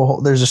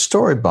 Well, there's a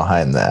story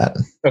behind that.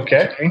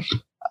 Okay.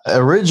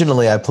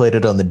 Originally, I played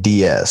it on the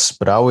DS,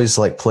 but I always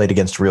played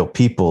against real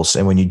peoples.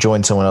 And when you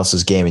joined someone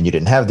else's game and you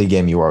didn't have the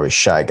game, you were always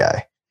Shy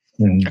Guy.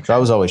 Mm-hmm. So I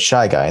was always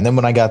Shy Guy. And then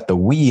when I got the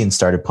Wii and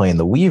started playing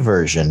the Wii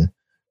version,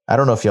 I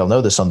don't know if y'all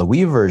know this, on the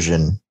Wii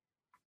version,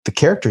 the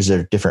characters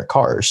are different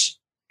cars.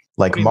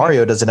 Like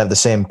Mario doesn't have the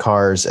same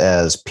cars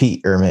as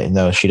Peach, or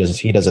no, she doesn't.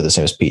 He does have the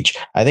same as Peach.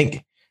 I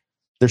think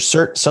there's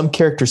some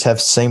characters have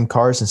same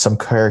cars and some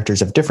characters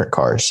have different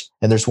cars.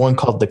 And there's one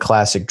called the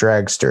Classic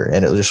Dragster,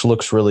 and it just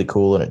looks really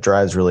cool and it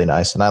drives really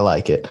nice, and I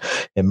like it.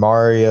 And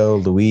Mario,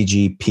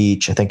 Luigi,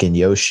 Peach, I think, and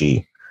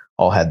Yoshi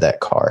all had that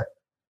car.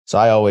 So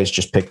I always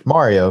just picked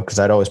Mario because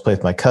I'd always play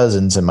with my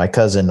cousins, and my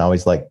cousin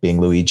always liked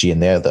being Luigi,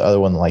 and the other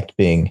one liked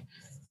being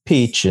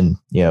Peach, and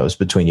it was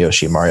between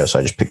Yoshi and Mario, so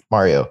I just picked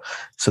Mario.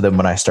 So then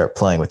when I start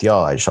playing with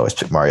y'all, I just always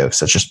pick Mario because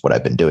that's just what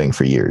I've been doing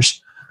for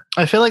years.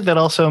 I feel like that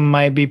also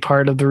might be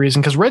part of the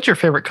reason, because red's your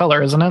favorite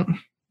color, isn't it?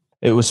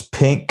 It was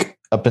pink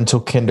up until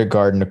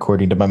kindergarten,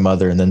 according to my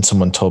mother, and then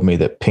someone told me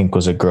that pink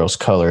was a girl's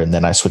color, and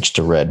then I switched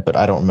to red, but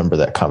I don't remember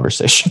that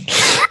conversation.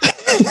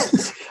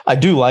 I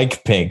do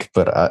like pink,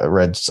 but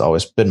red's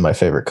always been my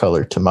favorite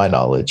color, to my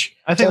knowledge.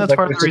 I think that's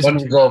part of the reason.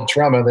 Unresolved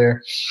trauma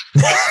there.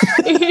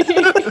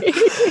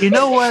 You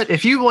know what?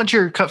 If you want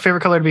your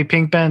favorite color to be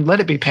pink, Ben,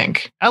 let it be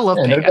pink. I love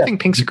pink. I think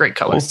pink's a great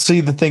color. Well,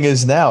 see, the thing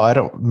is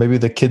now, maybe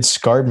the kids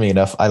scarred me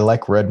enough. I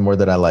like red more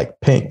than I like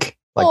pink.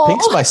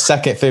 Pink's my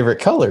second favorite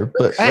color,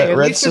 but hey, at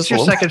least it's your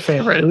second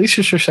favorite. At least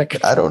it's your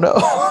second. I don't know.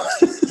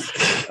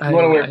 You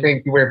want to wear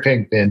pink, you wear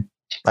pink, Ben.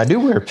 I do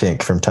wear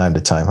pink from time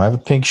to time. I have a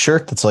pink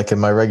shirt that's in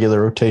my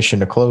regular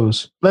rotation of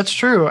clothes. That's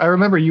true. I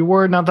remember you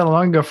wore it not that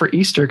long ago for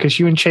Easter, because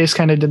you and Chase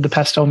kind of did the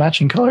pastel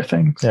matching color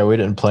thing. Yeah, we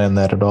didn't plan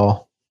that at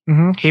all.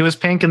 Mm-hmm. He was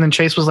pink, and then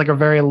Chase was a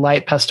very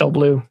light pastel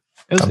blue.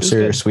 I'm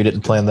serious. Good. We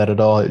didn't plan that at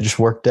all. It just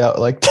worked out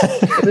like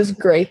that. It was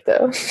great,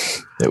 though.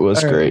 It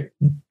was great.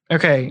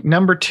 Okay,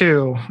 number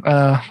 2.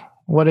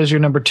 What is your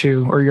number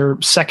 2, or your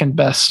second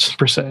best,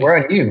 per se? We're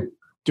on you.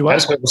 I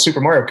just went with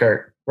Super Mario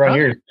Kart. We're on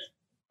yours.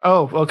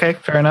 Oh, okay.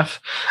 Fair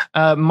enough.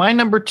 My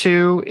number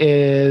 2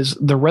 is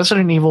the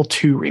Resident Evil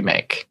 2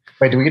 remake.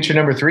 Wait, did we get your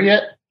number 3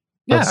 yet?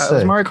 Yeah, it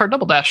was Mario Kart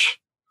Double Dash.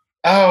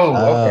 Oh,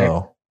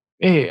 okay.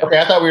 Yeah. Okay,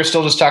 I thought we were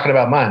still just talking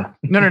about mine.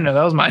 No,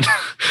 that was mine.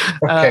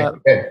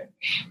 Okay.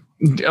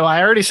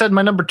 I already said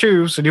my number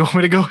 2, so do you want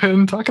me to go ahead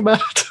and talk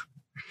about it?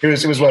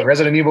 It was what?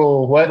 Resident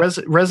Evil what?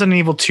 Resident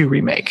Evil 2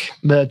 remake.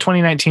 The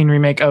 2019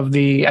 remake of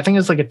I think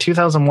it's a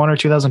 2001 or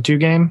 2002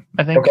 game,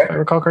 I think, if I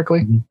recall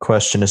correctly.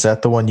 Question, is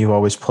that the one you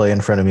always play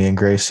in front of me and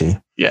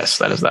Gracie? Yes,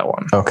 that is that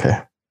one. Okay.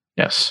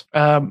 Yes.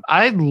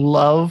 I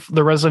love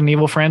the Resident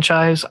Evil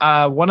franchise.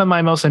 One of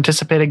my most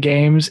anticipated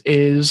games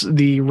is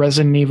the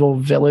Resident Evil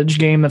Village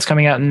game that's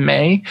coming out in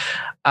May.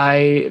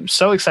 I'm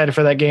so excited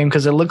for that game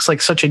because it looks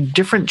like such a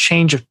different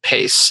change of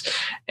pace,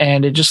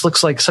 and it just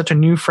looks like such a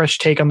new, fresh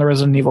take on the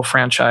Resident Evil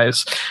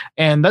franchise.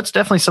 And that's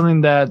definitely something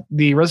that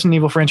the Resident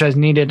Evil franchise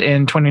needed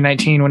in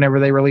 2019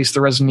 whenever they released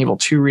the Resident Evil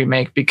 2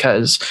 remake,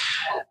 because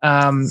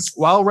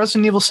while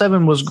Resident Evil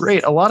 7 was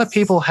great, a lot of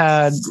people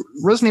had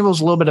Resident Evil was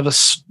a little bit of a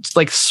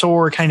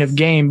sore kind of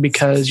game,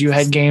 because you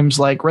had games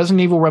like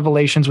Resident Evil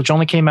Revelations, which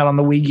only came out on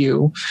the Wii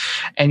U,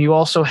 and you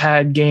also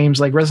had games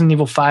like Resident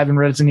Evil 5 and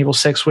Resident Evil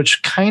 6,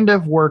 which kind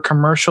of were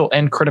commercial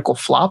and critical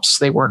flops.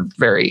 They weren't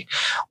very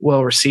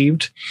well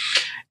received.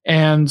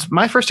 And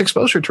my first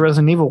exposure to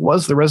Resident Evil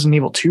was the Resident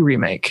Evil 2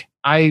 remake.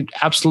 I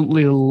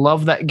absolutely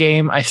love that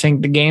game. I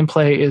think the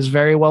gameplay is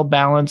very well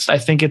balanced. I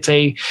think it's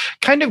a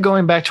kind of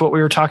going back to what we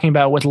were talking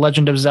about with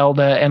Legend of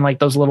Zelda and like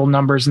those little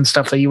numbers and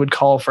stuff that you would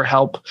call for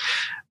help.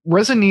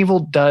 Resident Evil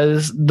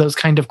does those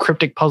kind of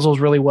cryptic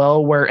puzzles really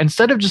well, where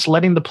instead of just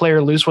letting the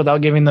player loose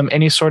without giving them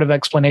any sort of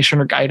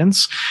explanation or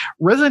guidance,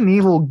 Resident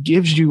Evil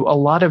gives you a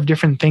lot of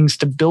different things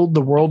to build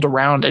the world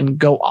around and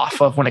go off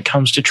of when it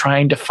comes to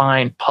trying to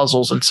find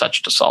puzzles and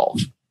such to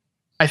solve.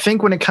 I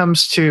think when it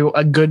comes to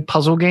a good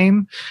puzzle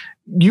game,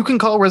 you can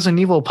call Resident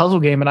Evil a puzzle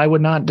game, and I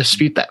would not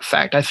dispute that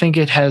fact. I think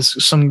it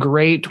has some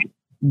great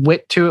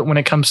wit to it when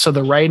it comes to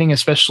the writing,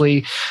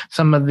 especially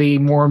some of the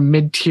more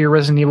mid-tier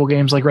Resident Evil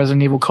games like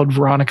Resident Evil Code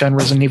Veronica and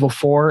Resident Evil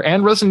 4,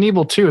 and Resident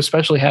Evil 2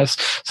 especially has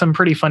some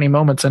pretty funny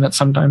moments in it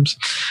sometimes.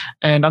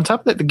 And on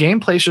top of that, the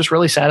gameplay is just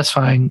really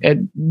satisfying.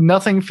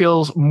 Nothing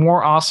feels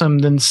more awesome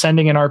than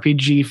sending an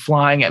RPG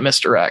flying at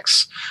Mr.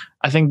 X.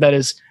 I think that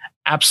is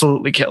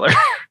absolutely killer.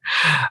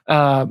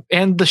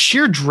 And the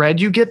sheer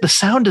dread you get, the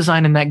sound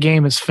design in that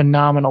game is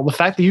phenomenal. The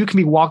fact that you can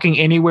be walking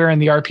anywhere in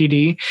the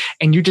RPD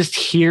and you just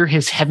hear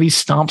his heavy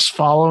stomps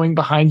following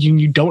behind you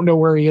and you don't know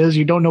where he is,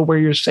 you don't know where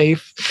you're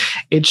safe.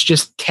 It's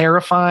just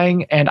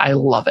terrifying, and I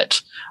love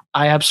it.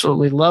 I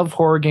absolutely love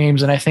horror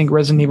games, and I think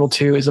Resident Evil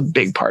 2 is a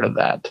big part of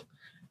that.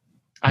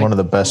 One of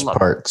the best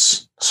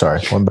parts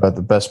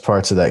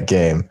of that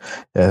game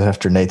is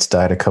after Nate's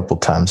died a couple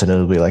times, and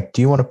it'll be like,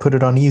 do you want to put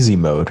it on easy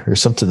mode or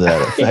something to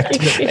that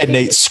effect? And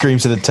Nate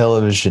screams at the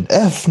television,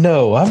 F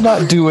no, I'm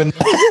not doing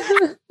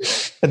that.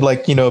 And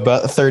like,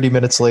 about 30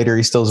 minutes later,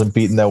 he still hasn't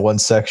beaten that one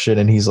section,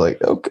 and he's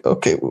like,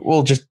 okay,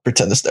 we'll just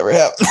pretend this never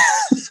happened.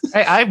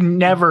 I've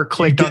never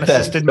clicked on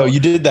assisted mode. No,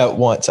 you did that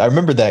once. I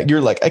remember that.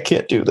 You're like, I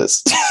can't do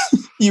this.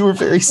 You were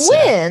very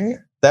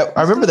sad.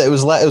 I remember that it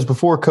was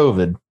before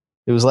COVID.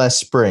 It was last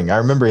spring. I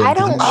remember. I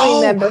don't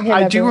remember him.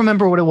 I do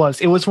remember what it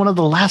was. It was one of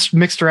the last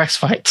Mr. X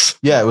fights.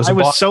 Yeah, it was. I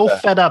was so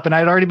fed up, and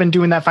I'd already been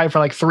doing that fight for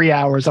like 3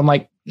 hours. I'm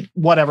like,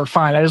 whatever,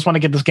 fine. I just want to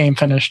get this game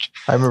finished.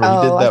 I remember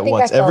he did that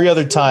once. Every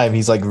other time,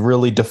 he's like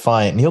really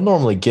defiant. And he'll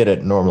normally get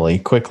it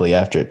quickly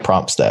after it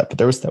prompts that. But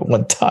there was that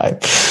one time.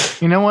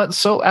 You know what?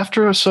 So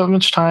after so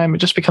much time, it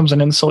just becomes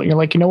an insult. You're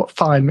like, you know what?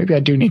 Fine. Maybe I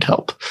do need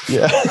help.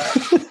 Yeah.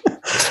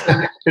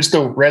 It's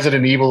the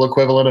Resident Evil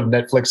equivalent of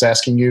Netflix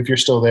asking you if you're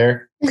still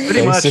there.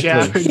 Pretty much,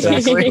 yeah,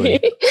 exactly.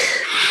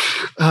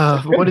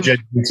 What is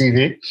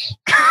TV?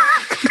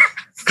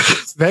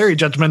 Very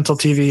judgmental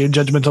TV and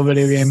judgmental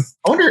video game.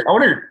 I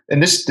wonder,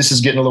 and this is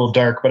getting a little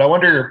dark, but I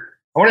wonder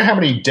how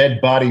many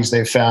dead bodies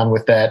they found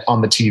with that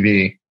on the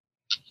TV.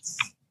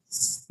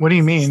 What do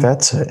you mean?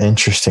 That's an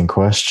interesting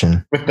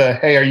question. With the,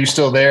 hey, are you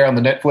still there on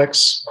the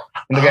Netflix?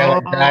 And the guy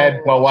died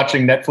while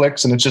watching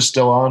Netflix and it's just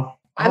still on.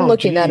 I'm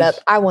looking that up.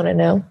 I want to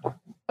know.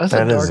 That's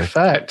a dark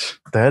fact.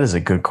 That is a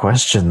good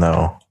question,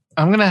 though.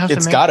 I'm going to have to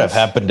It's got to have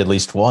happened at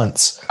least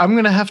once. I'm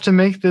going to have to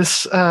make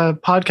this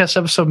podcast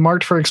episode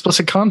marked for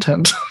explicit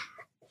content.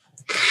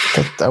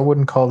 I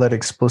wouldn't call that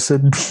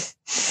explicit.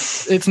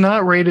 It's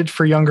not rated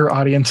for younger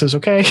audiences,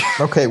 okay?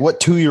 Okay,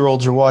 what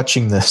 2-year-olds are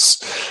watching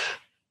this?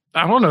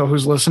 I don't know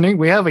who's listening.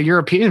 We have a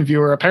European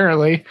viewer,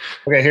 apparently.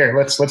 Okay, here,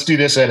 let's do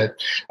this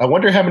edit. I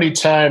wonder how many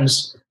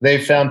times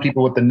they found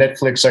people with the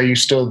Netflix "Are You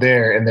Still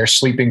There?" and they're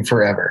sleeping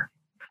forever.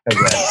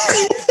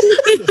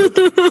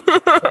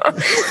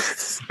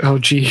 Oh,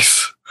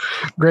 geez.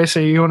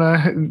 Gracie, you want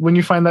to, when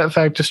you find that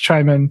fact, just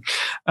chime in.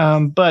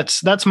 But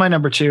that's my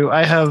number 2.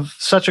 I have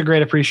such a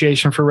great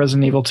appreciation for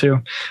Resident Evil 2.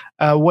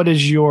 What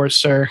is yours,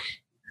 sir?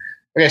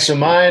 Okay, so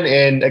mine,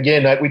 and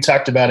again, we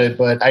talked about it,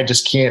 but I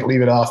just can't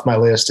leave it off my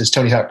list, is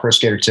Tony Hawk Pro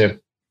Skater 2.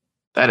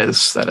 That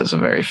is a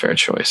very fair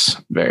choice.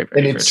 Very,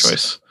 very fair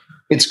choice.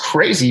 It's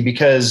crazy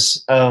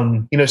because,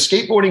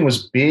 skateboarding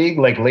was big,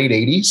 like late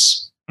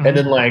 80s. Mm-hmm. And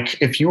then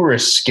like, if you were a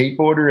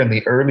skateboarder in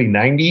the early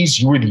 90s,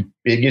 you were the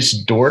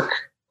biggest dork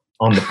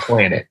on the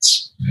planet.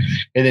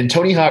 And then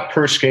Tony Hawk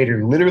Pro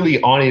Skater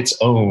literally on its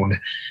own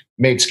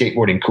made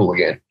skateboarding cool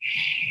again.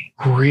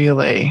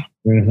 Really?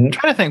 Mm-hmm. I'm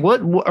trying to think,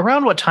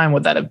 around what time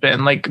would that have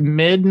been? Like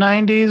mid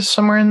 90s,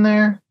 somewhere in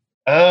there?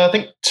 I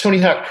think Tony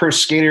Hawk Pro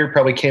Skater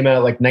probably came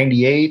out like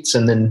 98,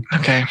 and then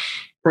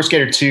Pro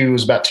Skater 2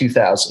 was about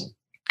 2000.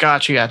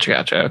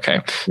 Gotcha.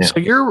 Okay. Yeah. So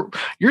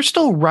you're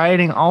still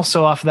riding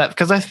also off of that,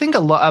 because I think a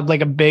lot of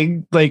like a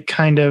big like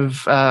kind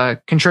of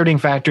contributing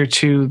factor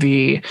to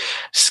the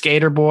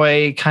skater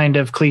boy kind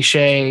of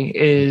cliche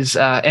is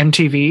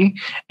MTV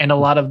and a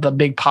lot of the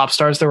big pop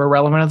stars that were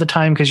relevant at the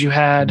time, because you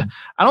had,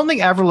 I don't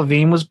think Avril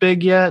Lavigne was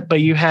big yet,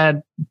 but you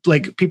had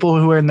like people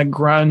who were in the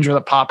grunge or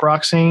the pop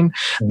rock scene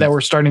that were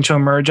starting to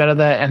emerge out of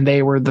that, and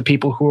they were the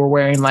people who were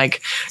wearing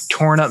like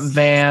torn up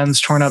Vans,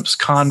 torn up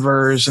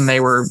Converse, and they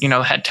were, you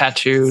know, had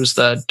tattoos,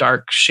 the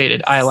dark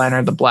shaded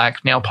eyeliner, the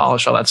black nail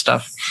polish, all that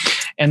stuff,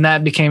 and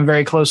that became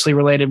very closely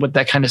related with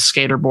that kind of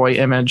skater boy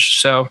image.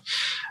 So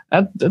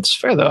that's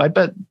fair though. I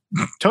bet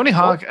Tony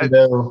Hawk.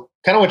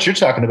 Kind of what you're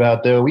talking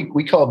about though.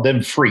 We called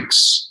them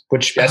freaks,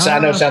 which I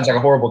know sounds like a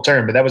horrible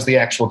term, but that was the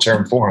actual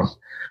term for them.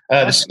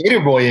 The skater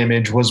boy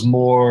image was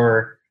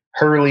more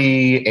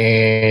Hurley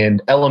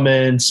and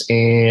Elements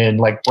and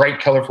like bright,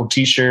 colorful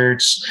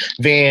T-shirts,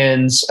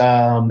 Vans,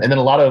 and then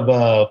a lot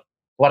of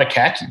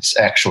khakis.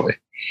 Actually,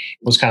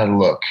 was kind of the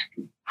look.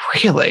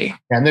 Really?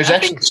 And there's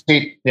actual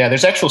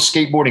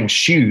skateboarding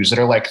shoes that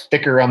are like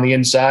thicker on the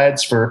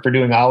insides for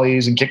doing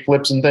ollies and kick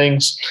flips and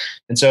things.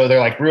 And so they're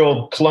like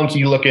real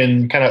clunky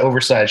looking, kind of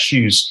oversized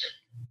shoes.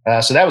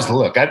 So that was the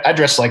look. I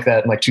dressed like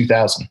that in like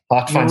 2000. I'll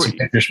have to find some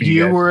pictures for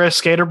you guys. Were a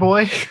skater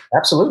boy?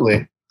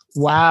 Absolutely.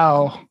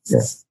 Wow. Yeah.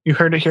 You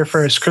heard it here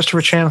first.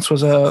 Christopher Chance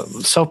was a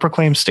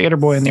self-proclaimed skater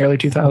boy in the early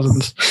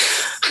 2000s.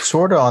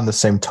 Sort of on the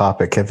same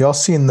topic. Have y'all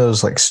seen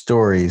those like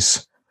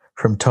stories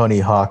from Tony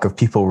Hawk of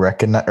people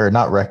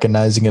not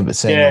recognizing him, but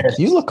saying, like,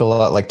 you look a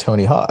lot like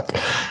Tony Hawk?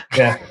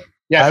 Yeah.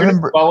 Yeah, I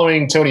remember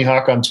following Tony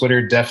Hawk on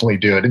Twitter. Definitely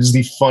do it. It is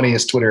the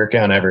funniest Twitter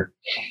account ever.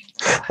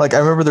 Like, I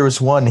remember there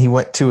was one, he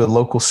went to a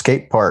local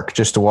skate park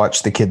just to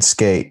watch the kids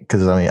skate.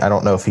 Because, I mean, I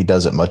don't know if he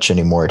does it much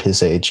anymore at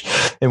his age.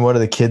 And one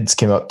of the kids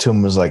came up to him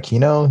and was like, you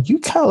know, you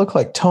kind of look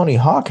like Tony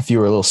Hawk if you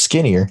were a little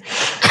skinnier.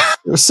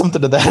 There was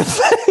something to that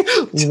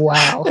effect.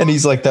 Wow. And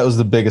he's like, that was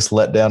the biggest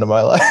letdown of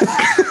my life.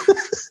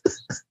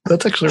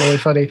 That's actually really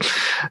funny.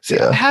 See,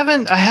 yeah.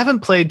 I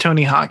haven't played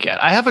Tony Hawk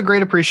yet. I have a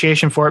great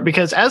appreciation for it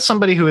because as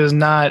somebody who is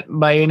not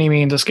by any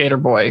means a skater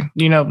boy,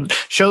 you know,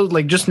 showed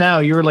like just now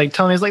you were like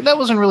telling me, it's like, that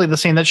wasn't really the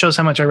scene. That shows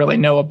how much I really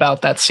know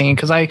about that scene.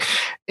 Cause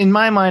in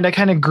my mind, I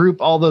kind of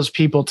group all those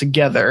people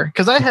together.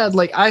 Cause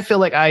I feel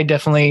like I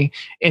definitely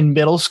in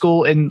middle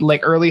school and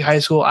like early high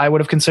school, I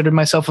would have considered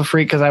myself a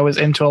freak because I was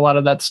into a lot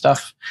of that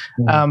stuff.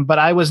 Mm-hmm. But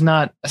I was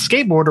not a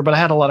skateboarder, but I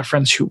had a lot of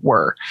friends who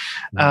were.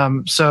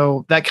 Mm-hmm.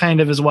 So that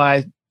kind of is why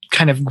I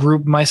kind of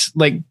group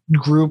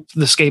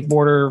the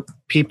skateboarder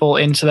people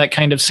into that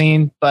kind of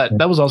scene, but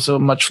that was also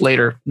much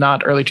later,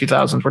 not early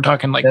 2000s. We're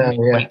talking like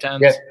late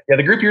 10s. Yeah,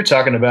 the group you're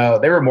talking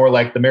about, they were more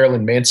like the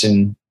Marilyn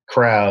Manson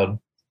crowd.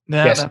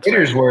 Yeah,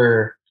 skaters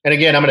were, and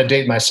again, I'm going to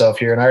date myself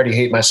here, and I already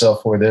hate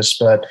myself for this,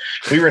 but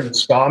we were into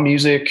ska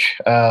music.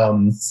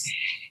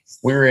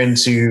 We were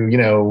into, you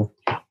know,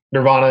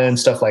 Nirvana and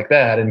stuff like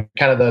that, and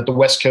kind of the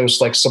West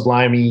Coast, like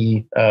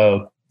Sublime-y,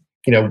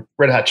 you know,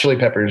 Red Hot Chili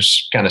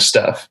Peppers kind of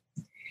stuff.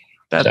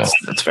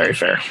 That's very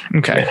fair.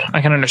 Okay. Yeah.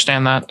 I can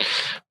understand that,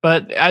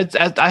 but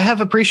I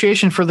have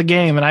appreciation for the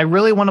game, and I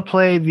really want to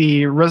play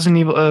the Resident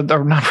Evil,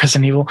 or not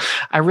Resident Evil.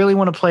 I really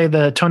want to play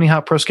the Tony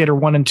Hawk Pro Skater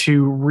 1 and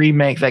 2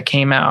 remake that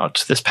came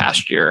out this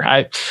past year.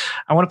 I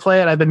want to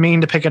play it. I've been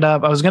meaning to pick it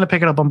up. I was going to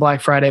pick it up on Black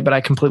Friday, but I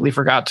completely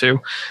forgot to.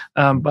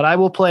 But I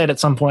will play it at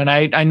some point.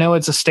 I know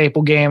it's a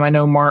staple game. I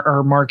know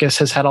Marcus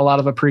has had a lot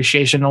of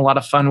appreciation, a lot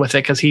of fun with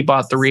it because he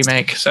bought the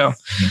remake. So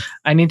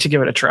I need to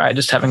give it a try. I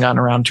just haven't gotten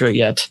around to it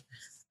yet.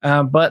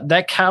 But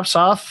that caps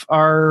off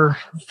our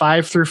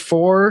 5 through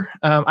 4.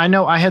 I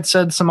know I had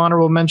said some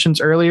honorable mentions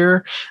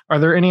earlier. Are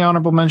there any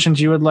honorable mentions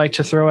you would like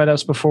to throw at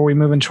us before we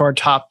move into our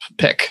top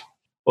pick?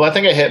 Well, I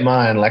think I hit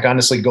mine. Like,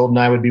 honestly,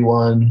 GoldenEye would be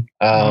one.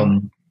 I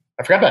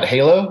forgot about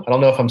Halo. I don't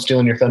know if I'm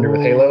stealing your thunder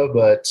with Halo,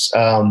 but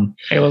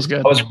Halo's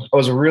good. I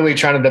was really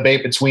trying to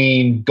debate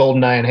between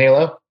GoldenEye and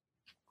Halo.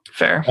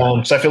 Fair.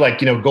 So I feel like,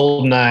 you know,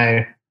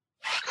 GoldenEye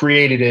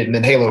created it and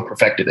then Halo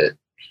perfected it.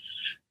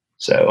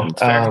 So,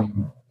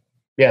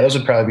 yeah, those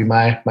would probably be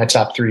my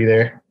top 3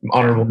 there.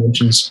 Honorable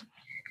mentions.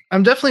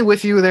 I'm definitely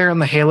with you there on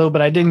the Halo,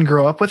 but I didn't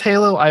grow up with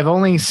Halo. I've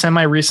only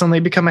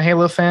semi-recently become a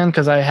Halo fan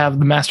because I have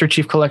the Master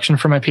Chief Collection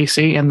for my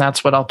PC, and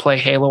that's what I'll play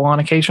Halo on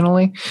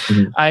occasionally.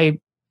 Mm-hmm. I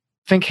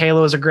think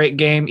Halo is a great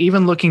game.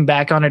 Even looking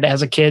back on it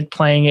as a kid,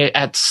 playing it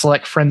at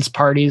select friends'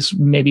 parties,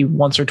 maybe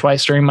once or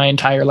twice during my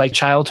entire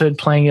childhood,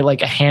 playing it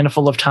like a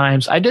handful of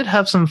times. I did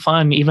have some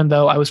fun, even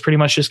though I was pretty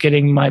much just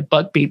getting my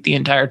butt beat the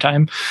entire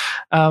time.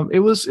 It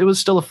was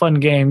still a fun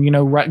game, you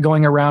know,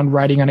 going around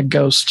riding on a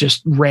ghost,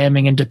 just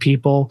ramming into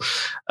people.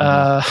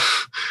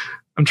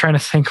 I'm trying to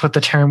think what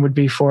the term would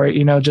be for it,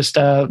 you know, just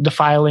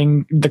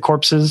defiling the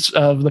corpses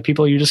of the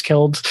people you just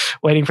killed,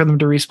 waiting for them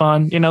to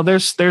respawn. You know,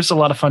 there's a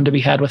lot of fun to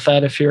be had with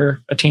that if you're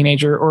a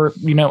teenager or,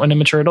 you know, an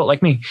immature adult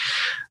like me.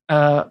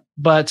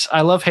 But I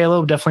love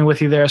Halo, definitely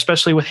with you there,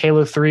 especially with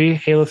Halo 3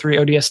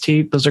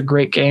 ODST. Those are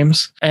great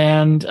games.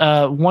 And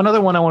one other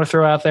one I want to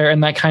throw out there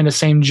in that kind of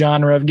same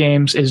genre of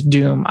games is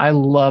Doom. I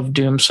love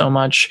Doom so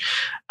much.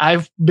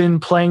 I've been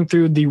playing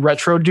through the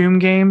retro Doom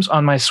games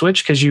on my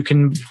Switch because you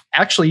can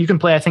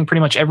play, I think, pretty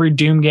much every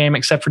Doom game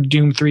except for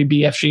Doom 3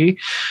 BFG,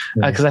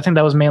 because I think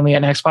that was mainly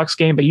an Xbox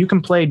game. But you can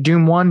play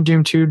Doom 1,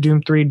 Doom 2,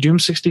 Doom 3, Doom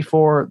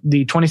 64,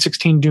 the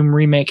 2016 Doom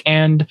remake,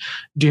 and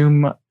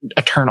Doom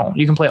Eternal.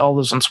 You can play all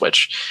those on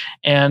Switch.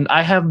 And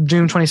I have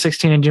Doom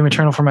 2016 and Doom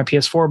Eternal for my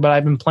PS4, but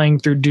I've been playing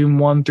through Doom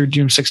 1 through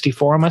Doom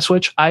 64 on my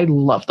Switch. I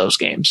love those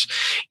games.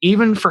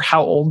 Even for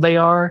how old they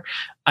are,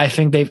 I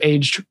think they've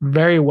aged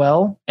very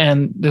well,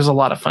 and there's a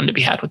lot of fun to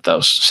be had with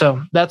those.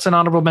 So that's an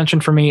honorable mention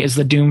for me, is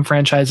the Doom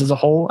franchise as a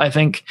whole. I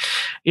think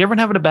you ever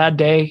having a bad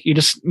day, you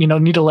just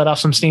need to let off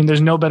some steam.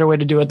 There's no better way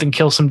to do it than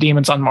kill some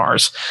demons on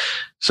Mars.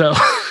 So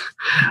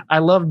I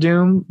love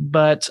Doom,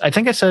 but I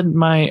think I said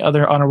my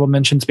other honorable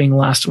mentions being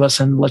Last of Us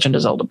and Legend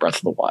of Zelda Breath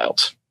of the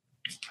Wild.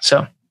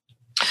 So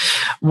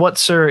what,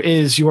 sir,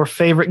 is your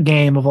favorite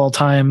game of all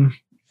time,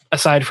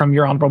 aside from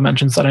your honorable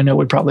mentions that I know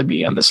would probably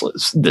be on this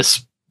list,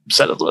 this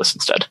set of the list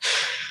instead?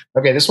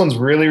 Okay, this one's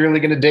really,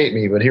 really going to date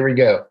me, but here we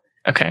go.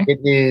 Okay. It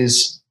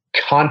is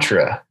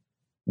Contra.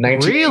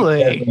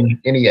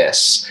 1987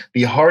 NES.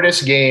 The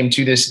hardest game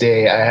to this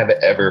day I have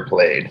ever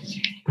played.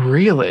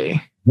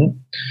 Really? Mm-hmm.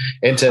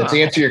 And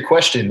to answer your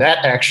question,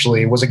 that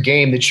actually was a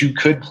game that you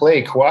could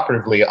play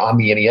cooperatively on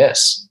the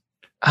NES.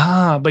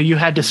 But you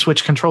had to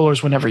switch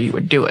controllers whenever you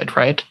would do it,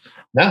 right?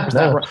 No.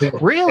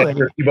 Really?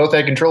 You both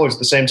had controllers at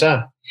the same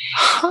time.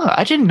 Huh,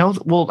 I didn't know.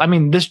 Well, I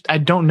mean, I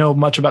don't know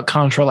much about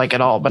Contra like at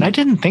all, but I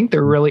didn't think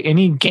there were really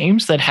any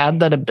games that had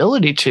that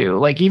ability to.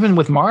 Like, even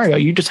with Mario,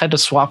 you just had to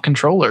swap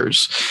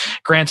controllers.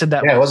 Granted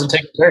that it wasn't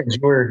taking turns.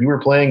 You were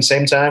playing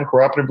same time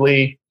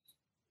cooperatively.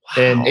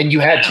 Wow. And you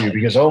had to,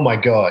 because, oh my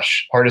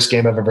gosh, hardest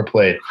game I've ever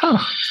played. Huh.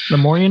 The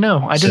more you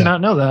know. I did not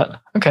know that.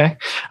 Okay. Yeah,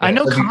 I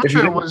know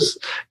Contra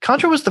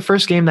was the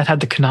first game that had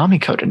the Konami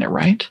code in it,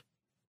 right?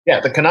 Yeah,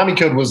 the Konami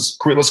code was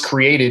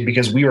created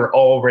because we were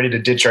all ready to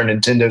ditch our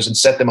Nintendos and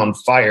set them on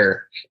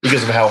fire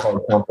because of how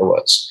hard Contra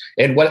was.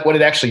 And what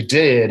it actually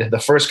did, the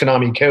first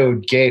Konami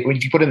code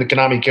if you put in the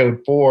Konami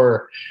code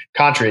for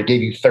Contra, it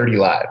gave you 30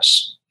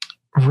 lives.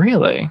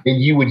 Really?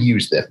 And you would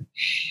use them.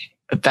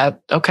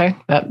 That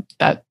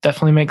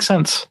definitely makes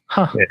sense.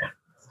 Huh. Yeah.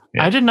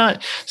 I did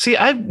not see.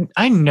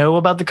 I know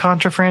about the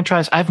Contra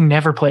franchise. I've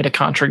never played a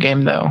Contra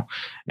game though,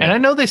 and I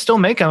know they still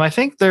make them. I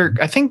think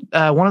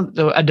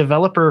a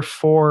developer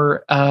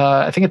for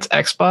I think it's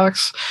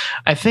Xbox.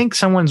 I think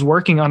someone's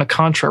working on a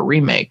Contra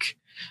remake.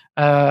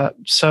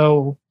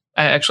 So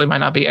I actually might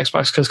not be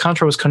Xbox because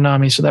Contra was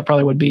Konami, so that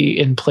probably would be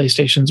in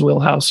PlayStation's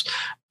wheelhouse.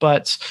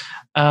 But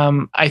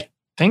I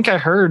think I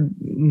heard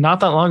not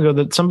that long ago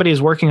that somebody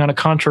is working on a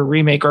Contra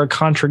remake or a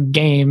Contra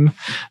game.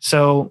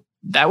 So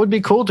that would be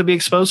cool to be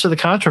exposed to the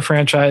Contra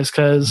franchise,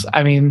 because,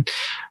 I mean,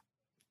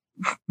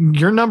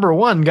 you're number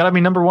one. Got to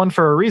be number one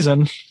for a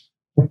reason.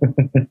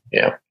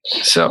 Yeah.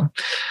 So,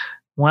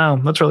 wow,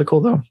 that's really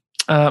cool, though.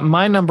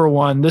 My number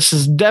one, this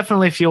is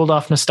definitely fueled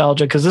off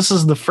nostalgia, because this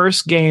is the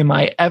first game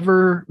I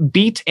ever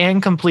beat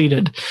and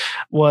completed,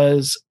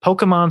 was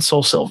Pokemon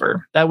Soul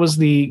Silver. That was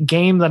the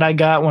game that I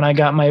got when I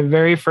got my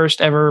very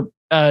first ever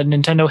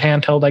Nintendo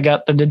handheld. I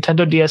got the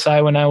Nintendo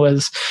DSi when I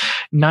was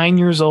 9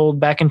 years old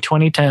back in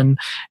 2010.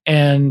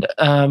 And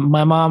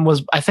my mom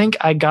was, I think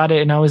I got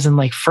it and I was in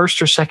like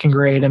first or second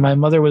grade, and my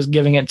mother was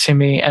giving it to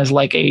me as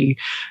like a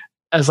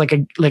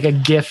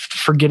gift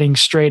for getting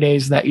straight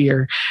A's that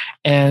year.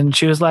 And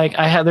she was like,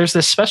 there's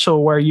this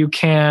special where you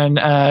can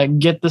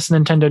get this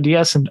Nintendo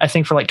DS, and I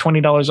think for like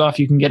 $20 off,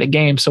 you can get a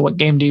game. So what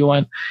game do you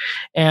want?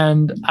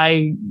 And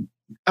I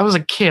was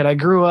a kid. I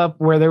grew up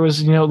where there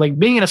was, like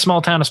being in a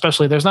small town,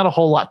 especially, there's not a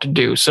whole lot to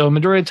do. So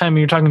majority of the time when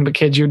you're talking to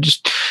kids, you're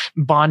just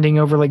bonding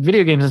over like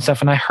video games and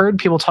stuff. And I heard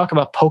people talk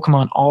about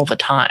Pokemon all the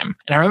time.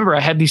 And I remember I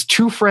had these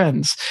two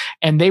friends,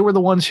 and they were the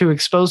ones who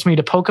exposed me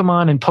to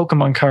Pokemon and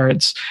Pokemon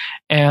cards.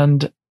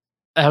 And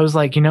I was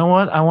like, you know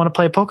what? I want to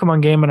play a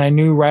Pokemon game. And I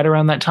knew right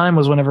around that time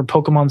was whenever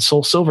Pokemon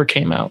Soul Silver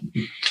came out.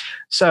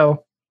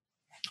 So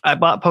I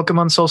bought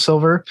Pokemon Soul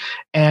Silver,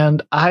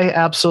 and I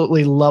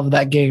absolutely love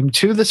that game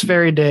to this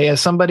very day.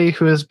 As somebody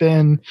who has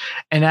been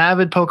an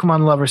avid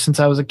Pokemon lover since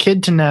I was a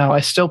kid to now, I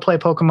still play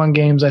Pokemon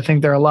games. I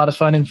think they're a lot of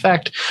fun. In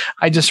fact,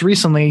 I just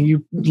recently,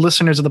 you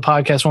listeners of the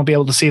podcast won't be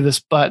able to see this,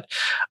 but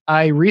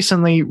I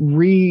recently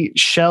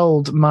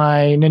reshelled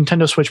my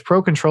Nintendo Switch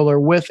Pro controller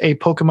with a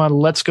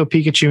Pokemon Let's Go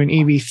Pikachu and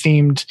Eevee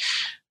themed.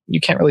 You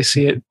can't really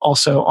see it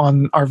also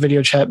on our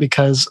video chat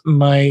because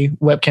my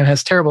webcam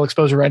has terrible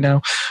exposure right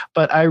now.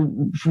 But I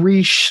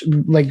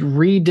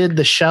redid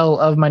the shell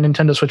of my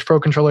Nintendo Switch Pro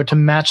controller to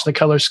match the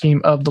color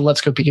scheme of the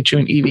Let's Go Pikachu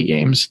and Eevee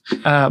games.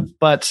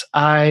 But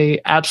I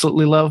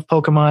absolutely love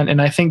Pokemon,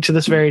 and I think to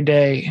this very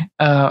day,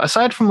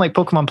 aside from like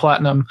Pokemon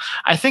Platinum,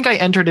 I think I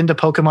entered into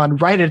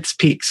Pokemon right at its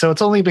peak. So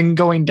it's only been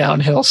going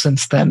downhill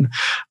since then,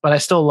 but I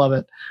still love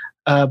it.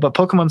 But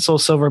Pokemon Soul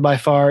Silver by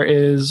far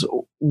is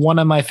one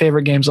of my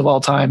favorite games of all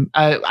time.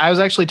 I was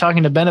actually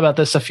talking to Ben about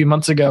this a few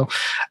months ago,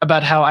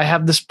 about how I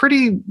have this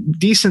pretty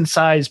decent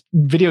sized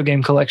video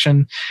game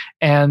collection.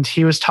 And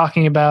he was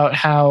talking about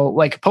how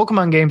like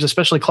Pokemon games,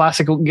 especially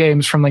classic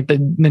games from like the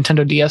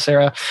Nintendo DS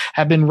era,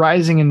 have been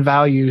rising in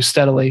value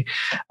steadily.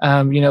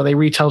 They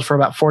retailed for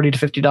about $40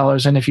 to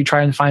 $50. And if you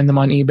try and find them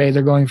on eBay,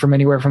 they're going from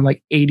anywhere from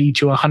like $80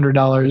 to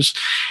 $100.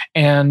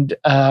 And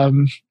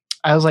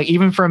I was like,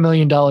 even for $1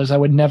 million, I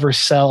would never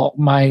sell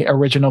my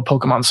original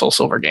Pokemon Soul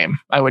Silver game.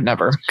 I would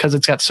never, because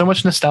it's got so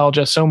much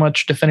nostalgia, so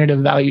much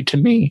definitive value to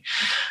me.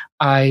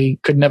 I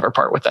could never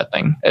part with that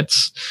thing.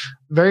 It's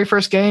very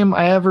first game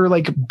I ever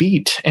like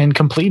beat and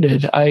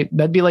completed.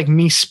 That'd be like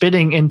me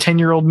spitting in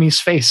 10-year-old me's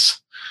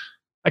face.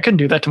 I couldn't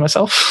do that to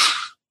myself.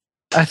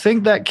 I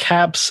think that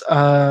caps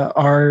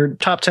our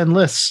top 10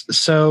 lists.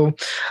 So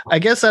I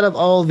guess out of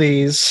all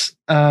these,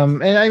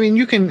 and I mean,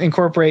 you can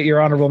incorporate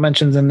your honorable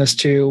mentions in this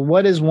too.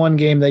 What is one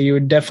game that you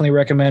would definitely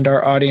recommend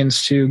our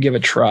audience to give a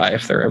try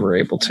if they're ever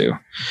able to?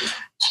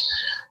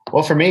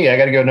 Well, for me, I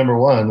got to go number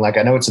one. Like,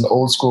 I know it's an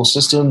old school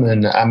system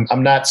and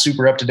I'm not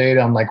super up to date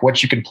on like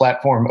what you can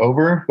platform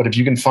over, but if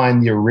you can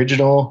find the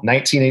original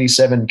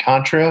 1987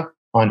 Contra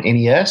on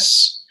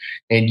NES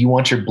and you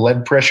want your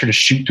blood pressure to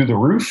shoot through the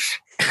roof,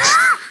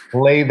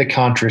 play the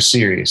Contra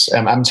series.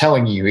 I'm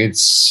telling you,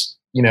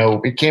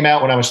 it came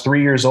out when I was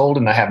 3 years old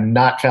and I have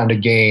not found a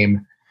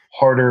game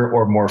harder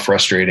or more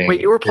frustrating.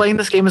 Wait, you were playing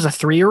this game as a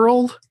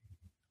 3-year-old?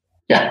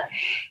 Yeah.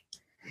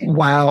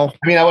 Wow.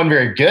 I mean, I wasn't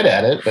very good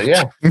at it, but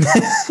yeah.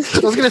 I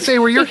was going to say,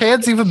 were your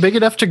hands even big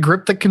enough to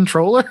grip the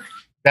controller?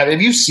 Now,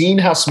 have you seen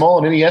how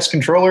small an NES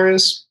controller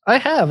is? I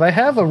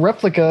have a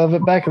replica of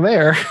it back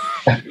there.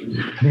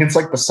 It's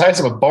like the size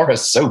of a bar of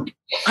soap.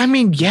 I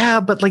mean, yeah,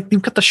 but like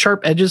you've got the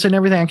sharp edges and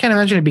everything. I can't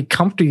imagine it'd be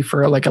comfy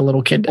for like a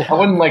little kid to have. I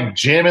wouldn't like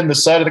jamming the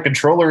side of the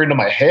controller into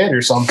my head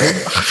or something.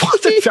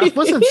 I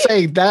wasn't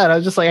saying that. I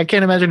was just like, I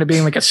can't imagine it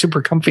being like a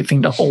super comfy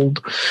thing to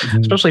hold,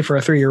 especially for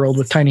a 3-year-old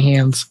with tiny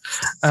hands.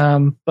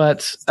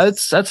 But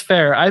that's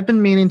fair. I've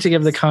been meaning to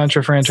give the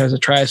Contra franchise a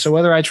try. So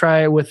whether I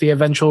try it with the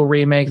eventual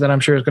remake that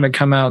I'm sure is going to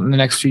come out in the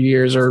next few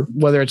years, or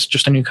whether it's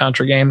just a new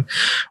Contra game,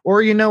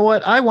 or you know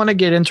what, I want to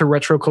get into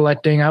retro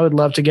collecting. I would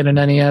love to get an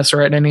NES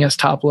or an NES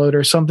top load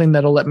or something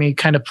that'll let me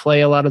kind of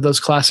play a lot of those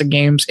classic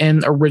games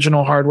in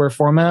original hardware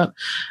format.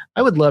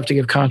 I would love to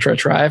give Contra a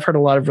try. I've heard a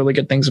lot of really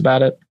good things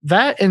about it.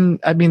 That, and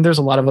I mean, there's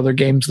a lot of other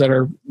games that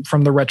are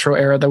from the retro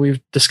era that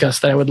we've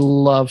discussed that I would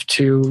love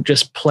to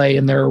just play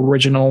in their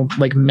original,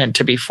 like meant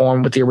to be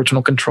form with the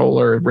original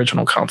controller,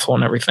 original console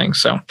and everything.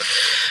 So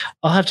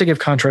I'll have to give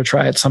Contra a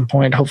try at some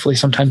point, hopefully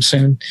sometime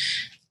soon.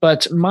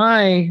 But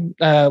my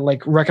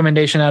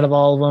recommendation out of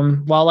all of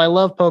them, while I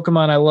love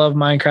Pokemon, I love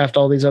Minecraft,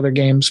 all these other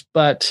games,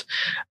 but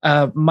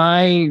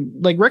my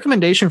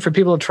recommendation for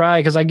people to try,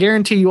 because I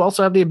guarantee you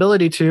also have the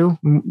ability to,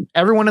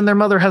 everyone and their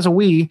mother has a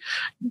Wii,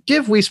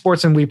 give Wii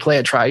Sports and Wii Play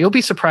a try. You'll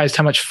be surprised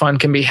how much fun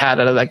can be had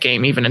out of that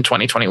game, even in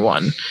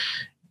 2021.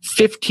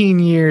 15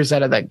 years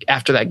after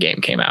that game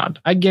came out.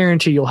 I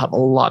guarantee you'll have a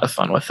lot of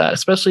fun with that,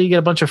 especially you get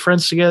a bunch of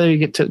friends together, you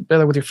get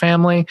together with your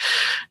family,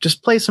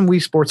 just play some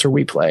Wii Sports or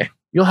Wii Play.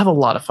 You'll have a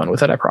lot of fun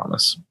with it, I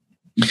promise.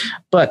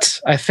 But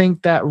I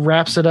think that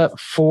wraps it up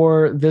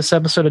for this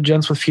episode of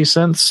Gents with Few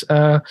Cents.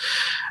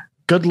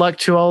 Good luck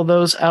to all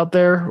those out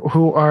there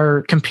who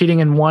are competing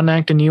in One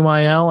Act and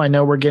UIL. I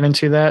know we're getting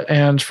to that.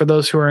 And for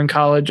those who are in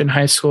college and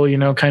high school,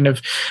 kind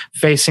of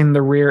facing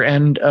the rear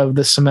end of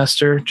the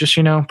semester, just,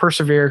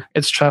 persevere.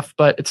 It's tough,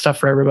 but it's tough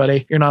for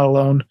everybody. You're not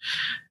alone.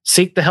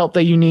 Seek the help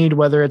that you need,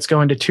 whether it's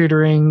going to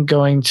tutoring,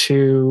 going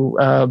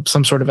to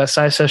some sort of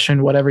SI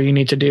session, whatever you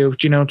need to do.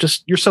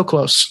 Just you're so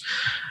close.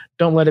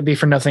 Don't let it be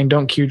for nothing.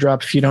 Don't Q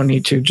drop if you don't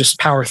need to. Just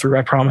power through.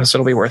 I promise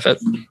it'll be worth it.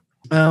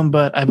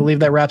 But I believe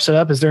that wraps it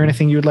up. Is there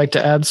anything you would like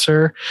to add,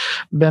 Sir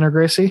Ben or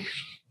Gracie?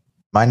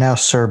 Am I now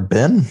Sir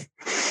Ben?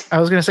 I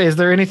was going to say, is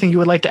there anything you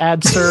would like to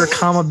add, Sir,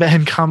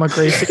 Ben,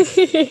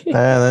 Gracie?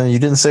 Then you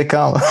didn't say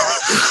comma.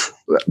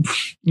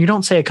 You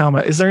don't say a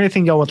comma. Is there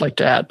anything y'all would like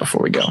to add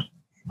before we go?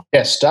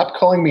 Yeah, stop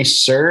calling me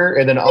sir,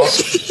 and then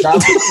also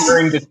stop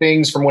referring to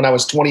things from when I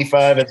was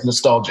 25 as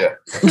nostalgia.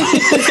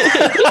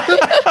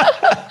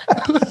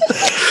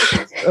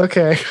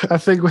 Okay, I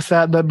think with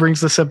that brings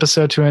this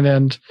episode to an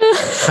end.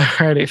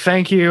 Alrighty,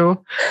 thank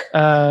you,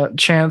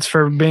 Chance,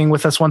 for being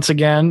with us once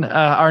again.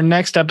 Our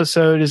next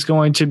episode is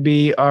going to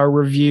be our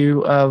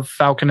review of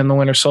Falcon and the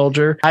Winter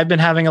Soldier. I've been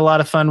having a lot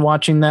of fun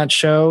watching that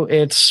show.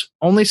 It's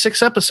only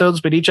 6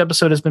 episodes, but each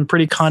episode has been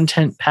pretty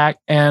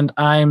content-packed, and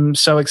I'm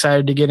so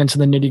excited to get into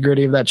the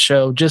nitty-gritty of that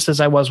show. Just as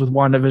I was with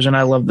WandaVision,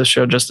 I love the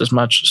show just as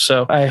much.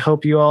 So I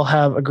hope you all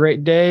have a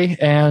great day,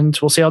 and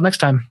we'll see y'all next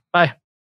time. Bye.